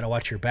 You got to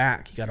watch your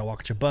back. You got to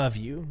watch above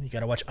you. You got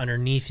to watch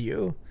underneath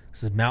you.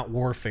 This is Mount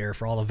Warfare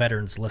for all the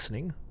veterans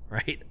listening,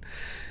 right?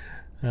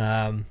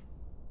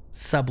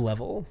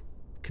 Sub-level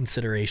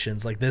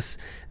considerations like this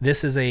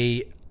is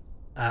a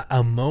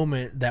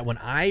moment that when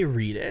I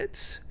read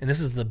it, and this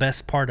is the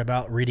best part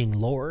about reading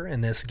lore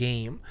in this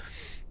game,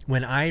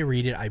 when I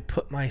read it, I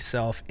put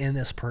myself in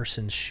this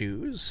person's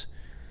shoes,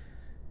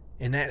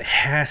 and that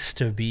has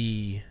to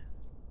be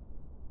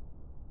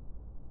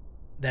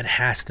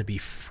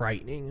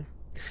frightening,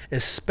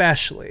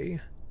 especially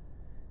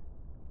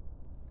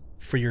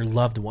for your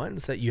loved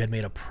ones that you had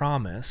made a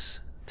promise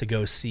to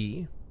go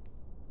see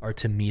or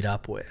to meet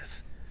up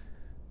with.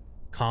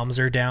 Comms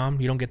are down.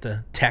 You don't get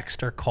to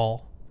text or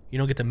call. You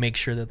don't get to make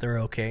sure that they're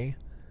okay.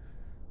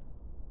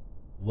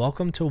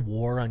 Welcome to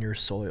war on your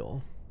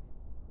soil.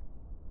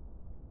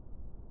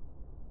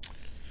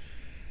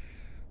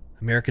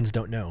 Americans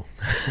don't know.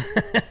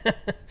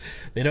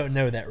 They don't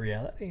know that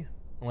reality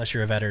unless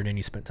you're a veteran and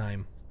you spent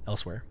time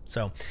elsewhere.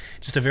 So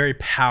just a very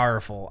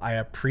powerful, I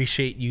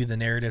appreciate you, the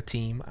narrative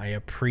team. I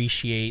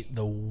appreciate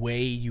the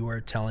way you are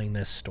telling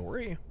this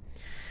story.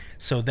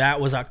 So that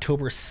was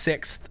October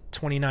 6th,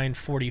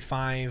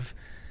 2945.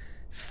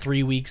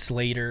 3 weeks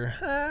later,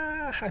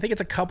 I think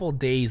it's a couple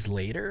days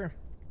later,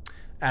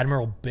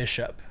 Admiral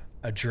Bishop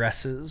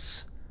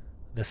addresses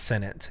the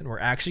Senate. And we're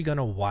actually going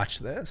to watch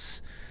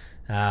this.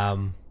 I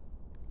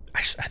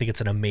think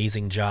it's an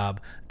amazing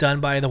job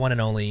done by the one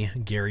and only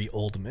Gary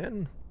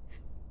Oldman.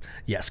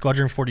 Yeah,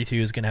 Squadron 42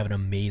 is going to have an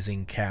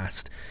amazing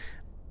cast.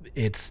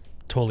 It's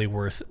totally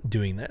worth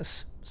doing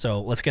this.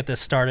 So let's get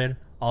this started.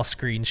 I'll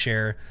screen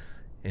share.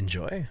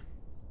 Enjoy.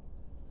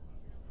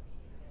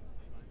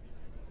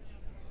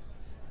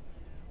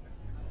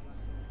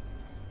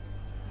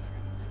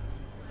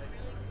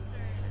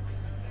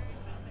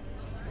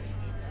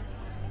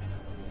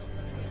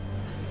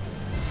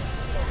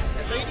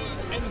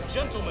 Ladies and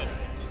gentlemen,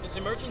 this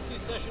emergency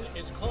session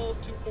is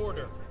called to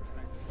order.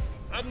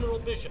 Admiral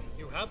Bishop,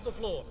 you have the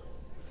floor.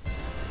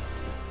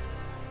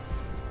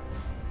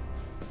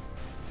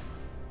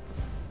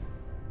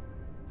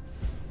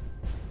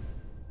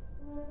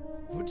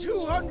 For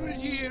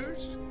 200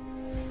 years,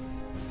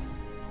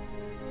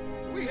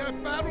 we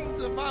have battled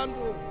the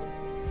Vandal.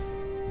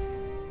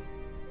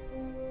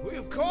 We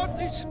have caught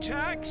these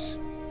attacks,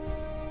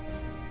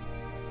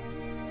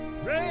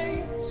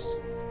 raids,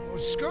 or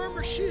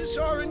skirmishes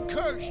or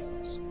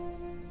incursions.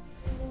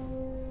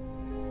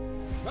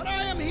 But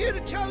I am here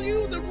to tell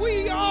you that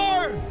we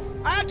are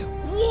at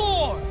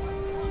war.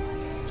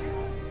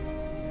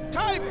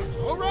 Tiber,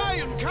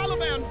 Orion,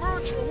 Caliban,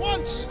 Virgil,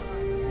 once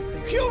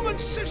human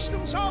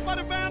systems all but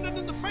abandoned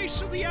in the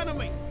face of the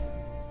enemy.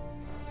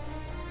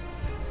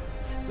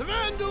 The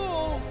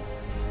Vanduul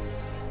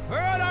are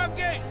at our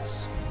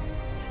gates,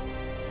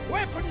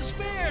 weapons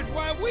bared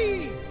while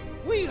we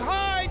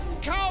hide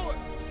and cower,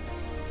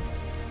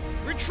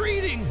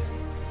 retreating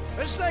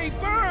as they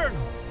burn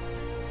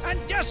and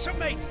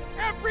decimate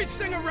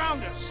everything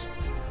around us.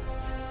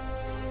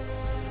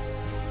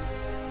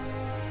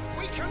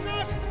 We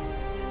cannot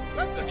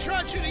let the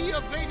tragedy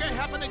of Vega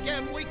happen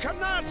again. We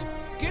cannot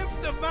give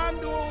the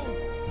Vanduul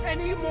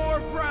any more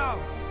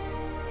ground.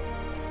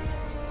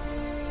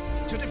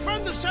 To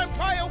defend this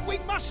empire, we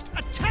must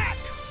attack.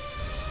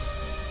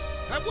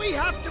 And we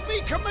have to be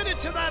committed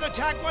to that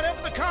attack,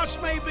 whatever the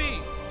cost may be.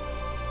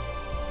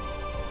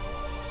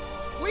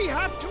 We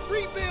have to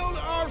rebuild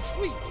our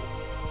fleet.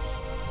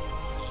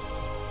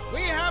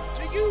 We have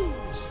to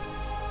use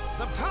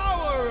the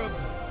power of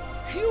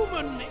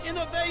human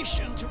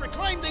innovation to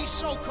reclaim these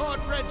so-called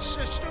red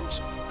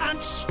systems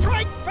and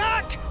strike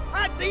back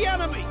at the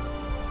enemy.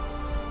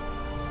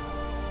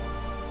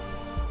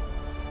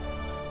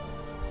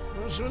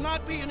 This will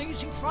not be an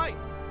easy fight.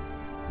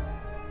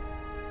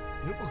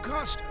 It will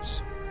cost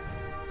us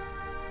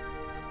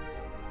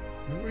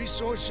in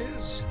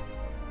resources,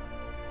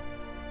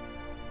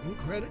 in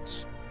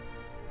credits,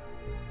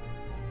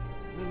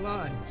 in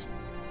lives.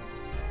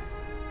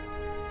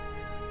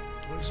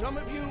 Well, some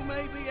of you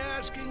may be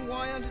asking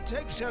why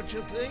undertake such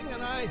a thing,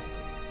 and I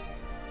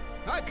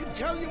can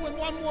tell you in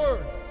one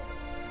word.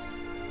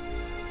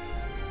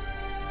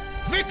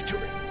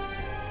 Victory!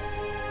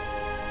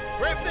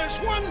 For if there's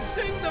one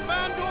thing the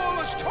Vanduul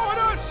has taught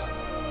us,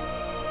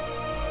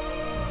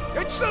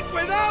 it's that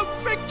without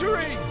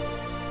victory,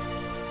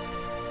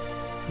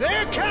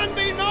 there can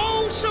be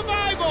no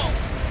survival!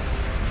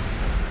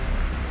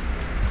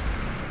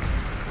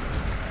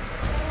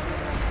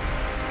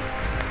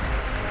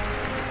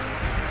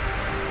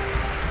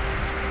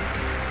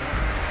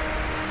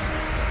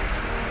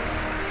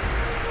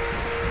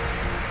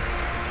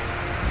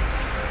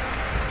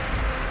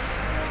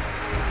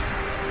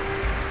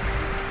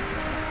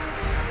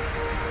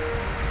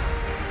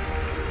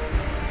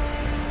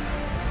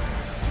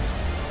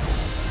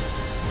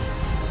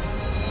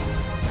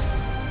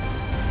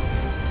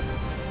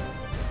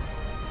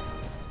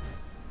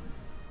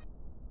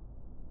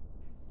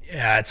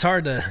 Yeah, it's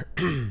hard to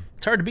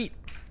beat.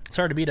 It's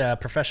hard to beat a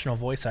professional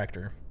voice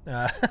actor.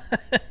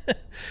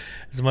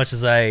 As much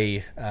as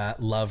I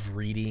love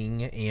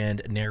reading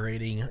and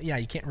narrating, yeah,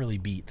 you can't really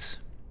beat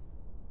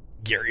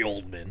Gary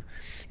Oldman.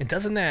 And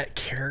doesn't that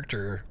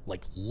character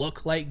like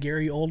look like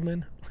Gary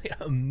Oldman?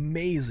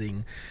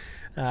 Amazing,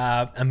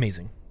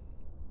 amazing.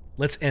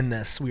 Let's end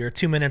this. We are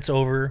 2 minutes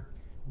over.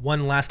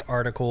 One last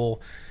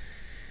article.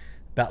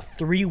 About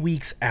 3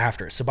 weeks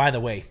after. So, by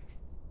the way,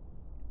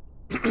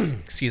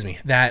 excuse me,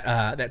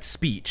 that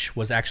speech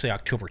was actually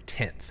October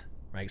 10th,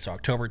 right? So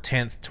October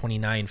 10th,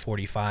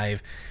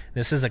 2945.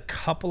 This is a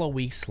couple of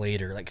weeks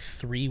later, like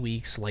 3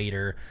 weeks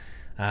later.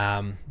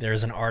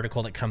 There's an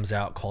article that comes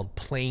out called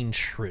Plain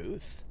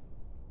Truth,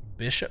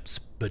 Bishop's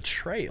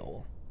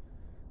Betrayal.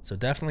 So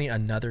definitely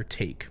another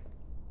take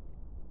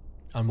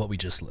on what we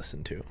just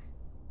listened to.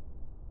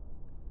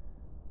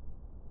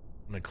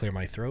 I'm going to clear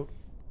my throat.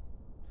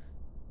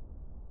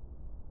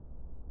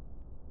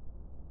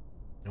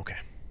 Okay.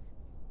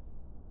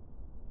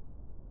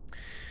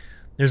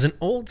 There's an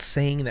old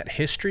saying that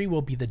history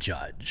will be the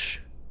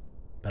judge,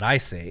 but I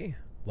say,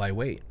 why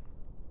wait?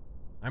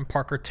 I'm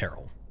Parker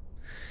Terrell,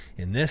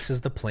 and this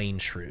is the plain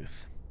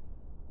truth.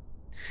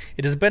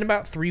 It has been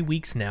about 3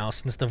 weeks now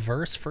since the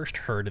verse first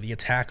heard of the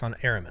attack on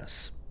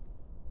Aramis,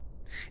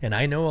 and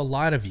I know a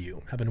lot of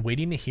you have been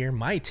waiting to hear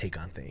my take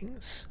on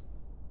things,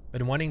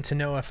 been wanting to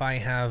know if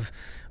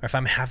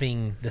I'm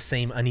having the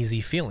same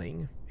uneasy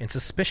feeling and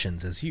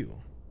suspicions as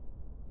you.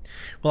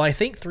 Well, I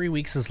think 3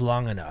 weeks is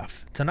long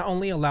enough to not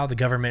only allow the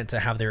government to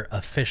have their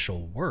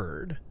official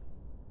word,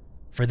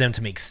 for them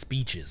to make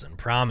speeches and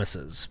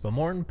promises, but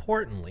more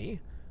importantly,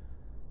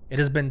 it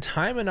has been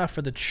time enough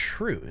for the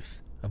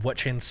truth of what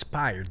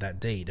transpired that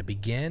day to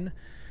begin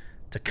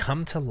to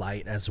come to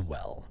light as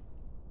well.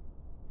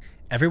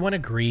 Everyone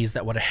agrees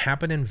that what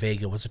happened in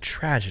Vega was a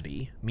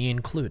tragedy, me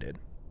included.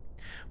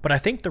 But I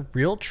think the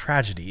real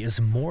tragedy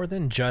is more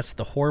than just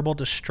the horrible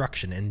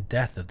destruction and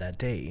death of that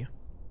day.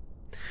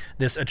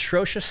 This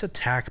atrocious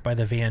attack by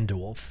the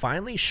Vanduul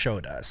finally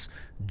showed us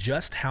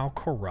just how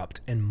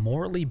corrupt and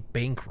morally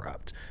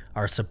bankrupt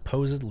our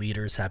supposed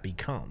leaders have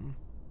become.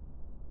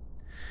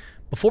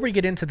 Before we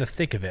get into the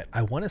thick of it,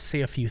 I want to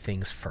say a few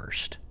things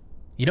first.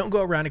 You don't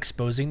go around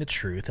exposing the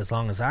truth as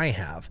long as I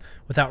have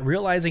without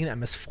realizing that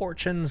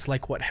misfortunes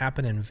like what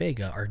happened in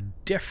Vega are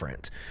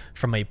different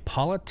from a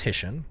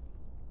politician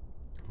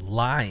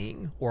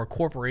lying or a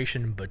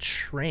corporation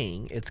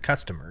betraying its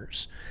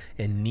customers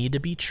and need to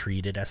be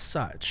treated as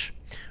such.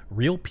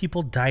 Real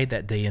people died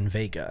that day in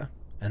Vega,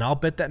 and I'll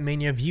bet that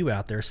many of you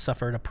out there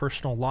suffered a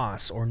personal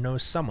loss or know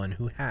someone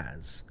who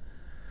has.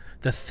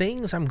 The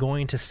things I'm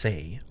going to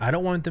say, I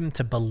don't want them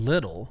to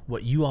belittle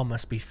what you all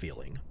must be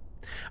feeling.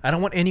 I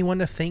don't want anyone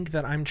to think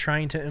that I'm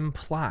trying to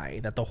imply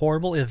that the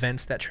horrible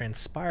events that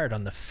transpired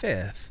on the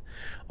 5th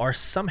are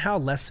somehow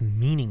less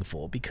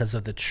meaningful because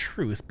of the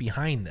truth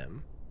behind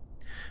them.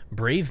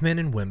 Brave men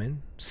and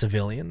women,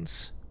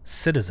 civilians,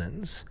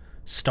 citizens,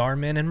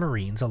 starmen and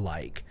marines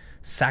alike,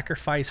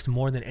 sacrificed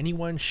more than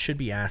anyone should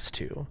be asked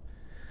to,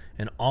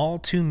 and all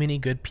too many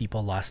good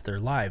people lost their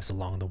lives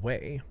along the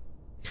way.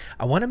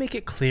 I want to make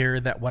it clear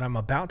that what I'm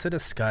about to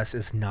discuss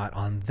is not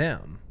on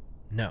them.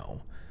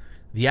 No.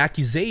 The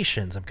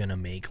accusations I'm going to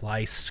make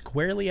lie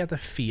squarely at the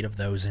feet of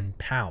those in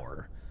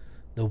power,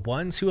 the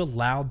ones who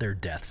allowed their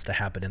deaths to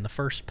happen in the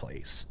first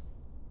place.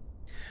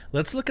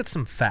 Let's look at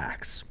some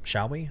facts,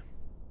 shall we?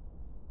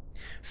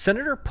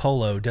 Senator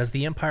Polo does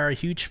the Empire a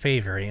huge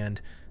favor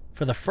and,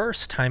 for the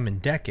first time in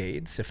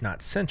decades, if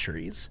not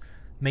centuries,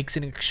 makes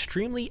an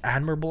extremely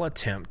admirable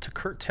attempt to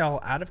curtail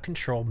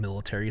out-of-control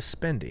military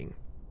spending.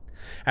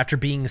 After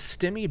being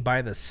stymied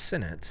by the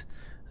Senate,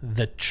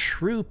 the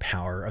true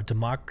power of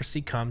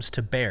democracy comes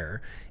to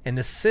bear, and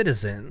the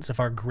citizens of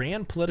our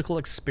grand political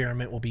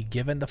experiment will be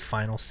given the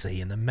final say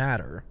in the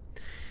matter.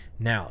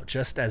 Now,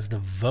 just as the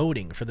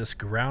voting for this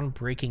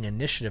groundbreaking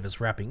initiative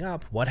is wrapping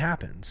up, what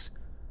happens?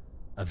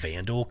 A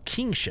Vandal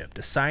kingship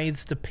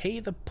decides to pay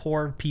the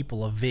poor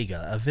people of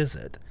Vega a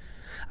visit.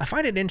 I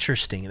find it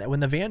interesting that when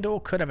the Vandal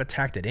could have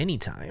attacked at any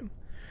time,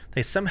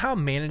 they somehow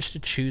managed to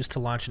choose to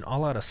launch an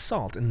all-out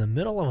assault in the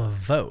middle of a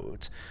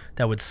vote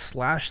that would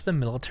slash the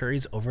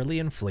military's overly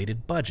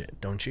inflated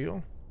budget, don't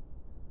you?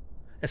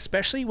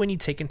 Especially when you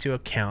take into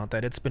account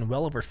that it's been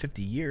well over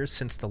 50 years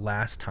since the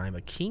last time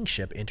a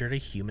kingship entered a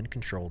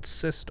human-controlled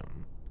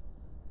system.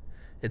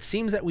 It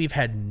seems that we've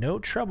had no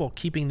trouble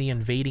keeping the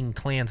invading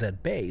clans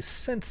at bay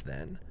since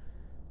then.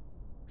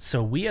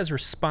 So we as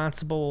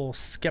responsible,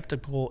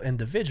 skeptical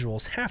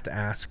individuals have to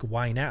ask,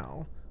 why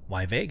now?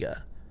 Why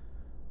Vega?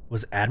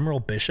 Was Admiral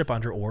Bishop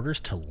under orders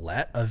to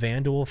let a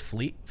Vandal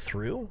fleet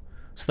through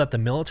so that the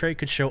military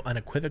could show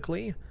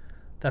unequivocally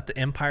that the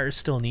Empire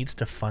still needs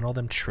to funnel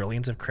them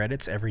trillions of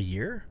credits every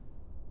year?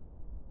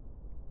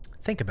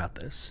 Think about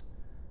this.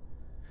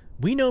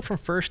 We know from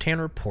first-hand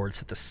reports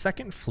that the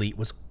Second Fleet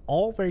was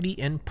already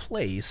in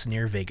place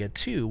near Vega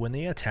 2 when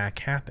the attack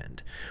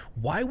happened.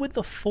 Why would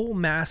the full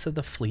mass of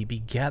the fleet be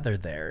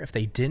gathered there if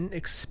they didn't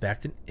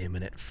expect an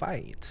imminent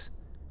fight?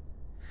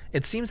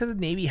 It seems that the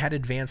Navy had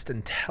advanced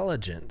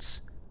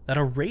intelligence that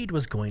a raid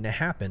was going to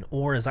happen,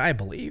 or as I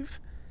believe,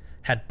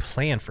 had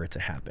planned for it to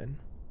happen.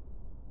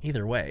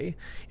 Either way,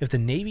 if the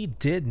Navy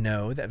did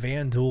know that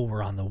Vandal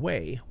were on the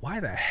way, why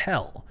the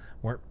hell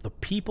weren't the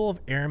people of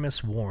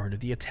Aramis warned of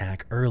the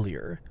attack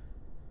earlier?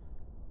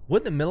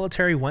 Would the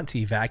military want to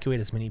evacuate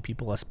as many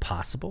people as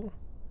possible?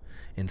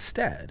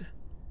 Instead,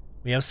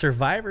 we have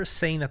survivors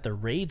saying that the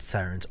raid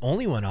sirens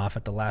only went off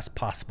at the last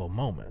possible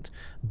moment,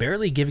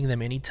 barely giving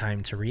them any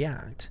time to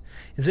react.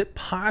 Is it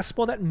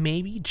possible that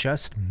maybe,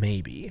 just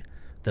maybe,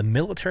 the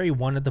military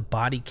wanted the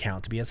body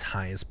count to be as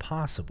high as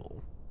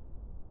possible?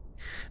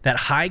 That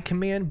high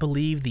command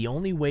believed the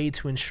only way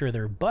to ensure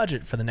their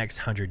budget for the next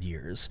 100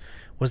 years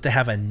was to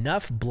have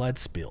enough blood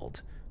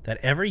spilled that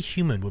every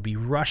human would be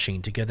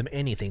rushing to give them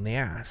anything they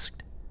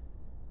asked.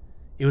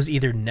 It was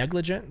either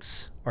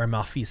negligence or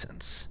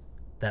malfeasance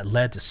that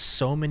led to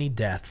so many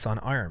deaths on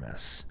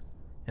Aramis.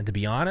 And to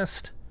be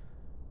honest,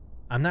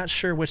 I'm not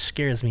sure which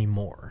scares me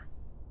more.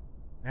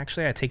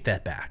 Actually, I take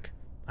that back.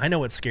 I know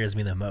what scares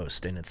me the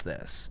most, and it's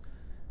this.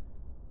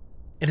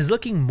 It is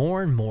looking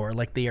more and more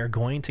like they are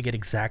going to get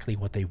exactly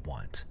what they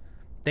want,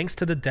 thanks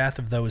to the death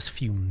of those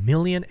few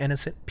million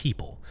innocent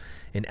people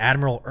in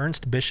Admiral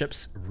Ernst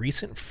Bishop's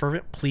recent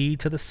fervent plea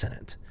to the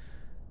Senate.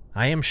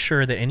 I am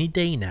sure that any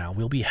day now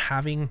we'll be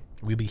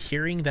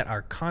hearing that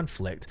our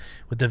conflict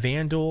with the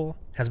Vandal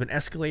has been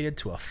escalated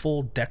to a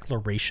full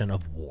declaration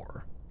of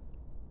war.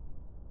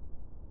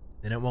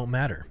 Then it won't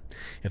matter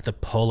if the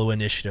Polo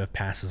Initiative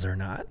passes or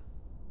not.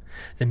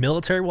 The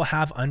military will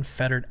have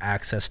unfettered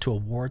access to a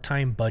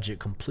wartime budget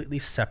completely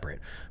separate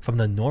from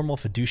the normal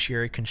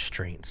fiduciary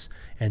constraints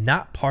and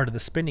not part of the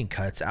spending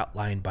cuts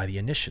outlined by the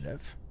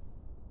initiative.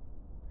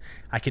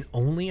 I can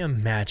only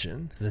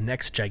imagine the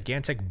next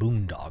gigantic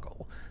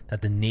boondoggle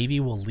that the Navy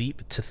will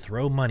leap to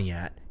throw money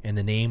at in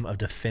the name of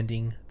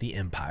defending the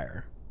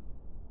Empire.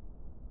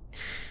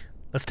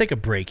 Let's take a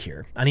break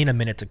here. I need a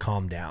minute to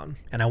calm down,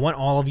 and I want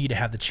all of you to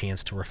have the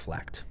chance to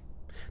reflect.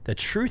 The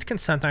truth can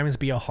sometimes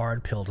be a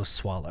hard pill to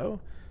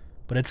swallow,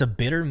 but it's a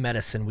bitter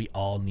medicine we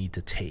all need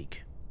to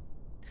take.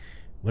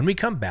 When we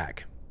come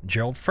back,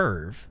 Gerald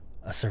Ferv,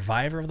 a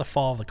survivor of the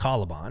fall of the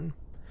Caliban,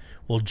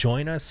 will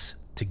join us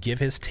to give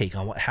his take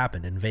on what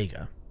happened in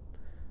Vega.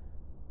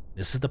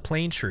 This is the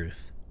plain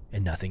truth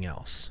and nothing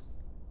else.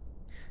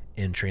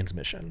 In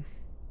transmission.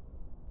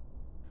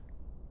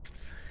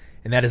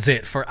 And that is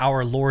it for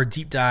our lore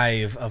deep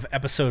dive of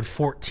episode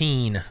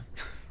 14,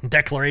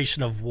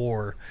 Declaration of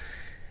War.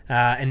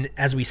 And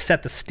as we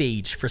set the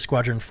stage for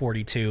Squadron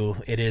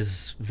 42, it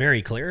is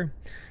very clear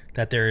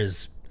that there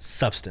is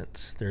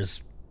substance.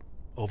 There's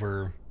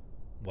over,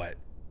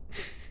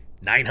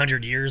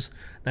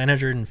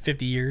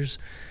 950 years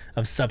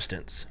of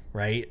substance,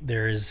 right?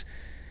 There's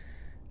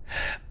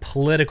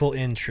political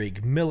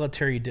intrigue,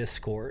 military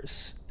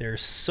discourse,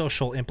 there's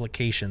social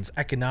implications,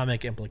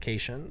 economic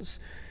implications,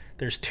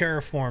 there's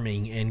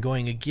terraforming and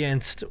going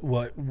against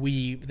what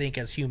we think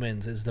as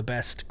humans is the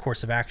best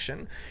course of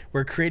action.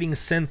 We're creating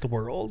synth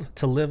world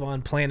to live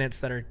on planets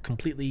that are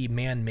completely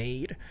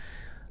man-made.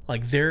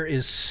 Like, there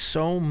is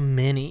so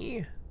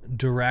many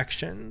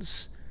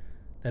directions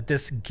that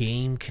this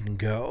game can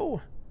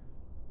go.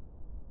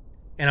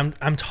 And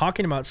I'm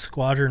talking about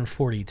Squadron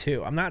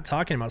 42. I'm not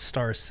talking about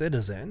Star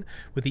Citizen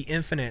with the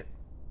infinite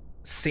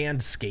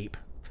sandscape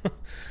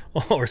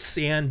or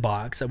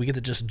sandbox that we get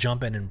to just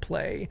jump in and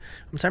play.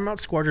 I'm talking about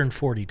Squadron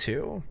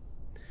 42,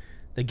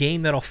 the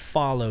game that'll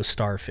follow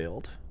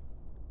Starfield.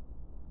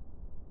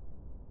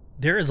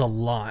 There is a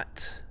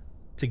lot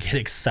to get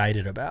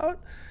excited about,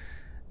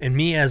 and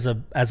me as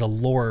a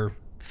lore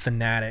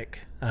fanatic,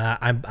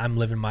 I'm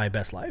living my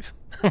best life.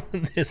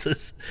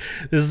 This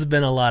has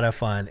been a lot of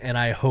fun, and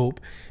I hope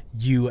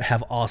you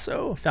have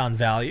also found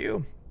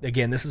value.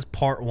 Again, this is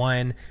part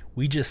 1.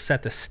 We just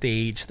set the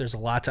stage. There's a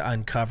lot to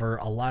uncover,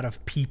 a lot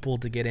of people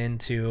to get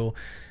into.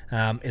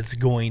 It's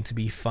going to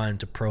be fun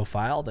to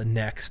profile the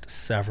next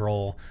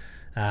several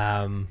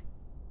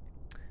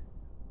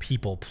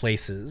people,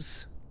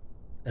 places,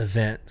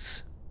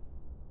 events,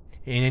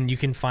 and you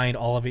can find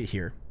all of it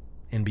here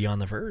in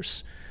Beyond the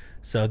Verse.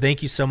 So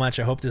thank you so much.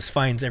 I hope this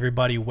finds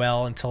everybody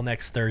well. Until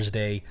next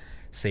Thursday,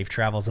 safe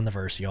travels in the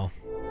verse, y'all.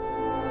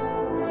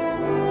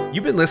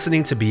 You've been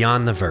listening to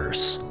Beyond the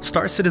Verse,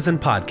 Star Citizen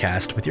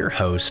podcast with your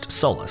host,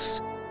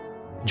 Solus.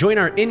 Join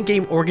our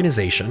in-game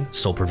organization,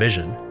 Sol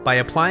Provision, by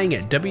applying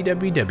at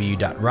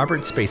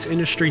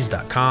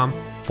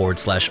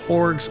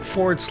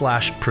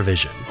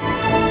www.robertspaceindustriescom/orgs/provision.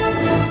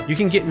 You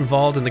can get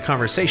involved in the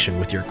conversation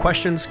with your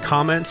questions,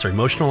 comments, or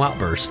emotional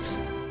outbursts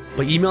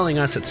by emailing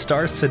us at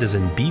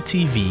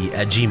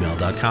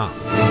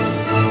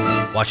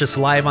starcitizenbtv@gmail.com. Watch us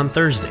live on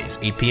Thursdays,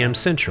 8 p.m.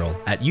 Central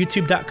at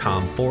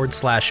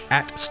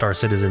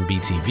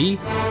youtube.com/@starcitizenbtv,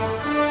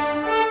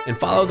 and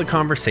follow the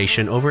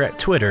conversation over at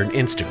Twitter and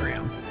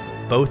Instagram,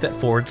 both at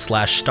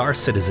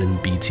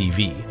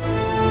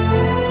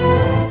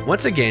 /starcitizenbtv.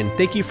 Once again,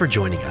 thank you for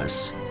joining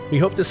us. We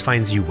hope this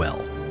finds you well.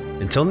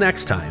 Until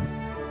next time,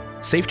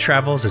 safe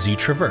travels as you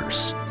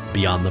traverse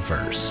Beyond the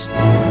Verse.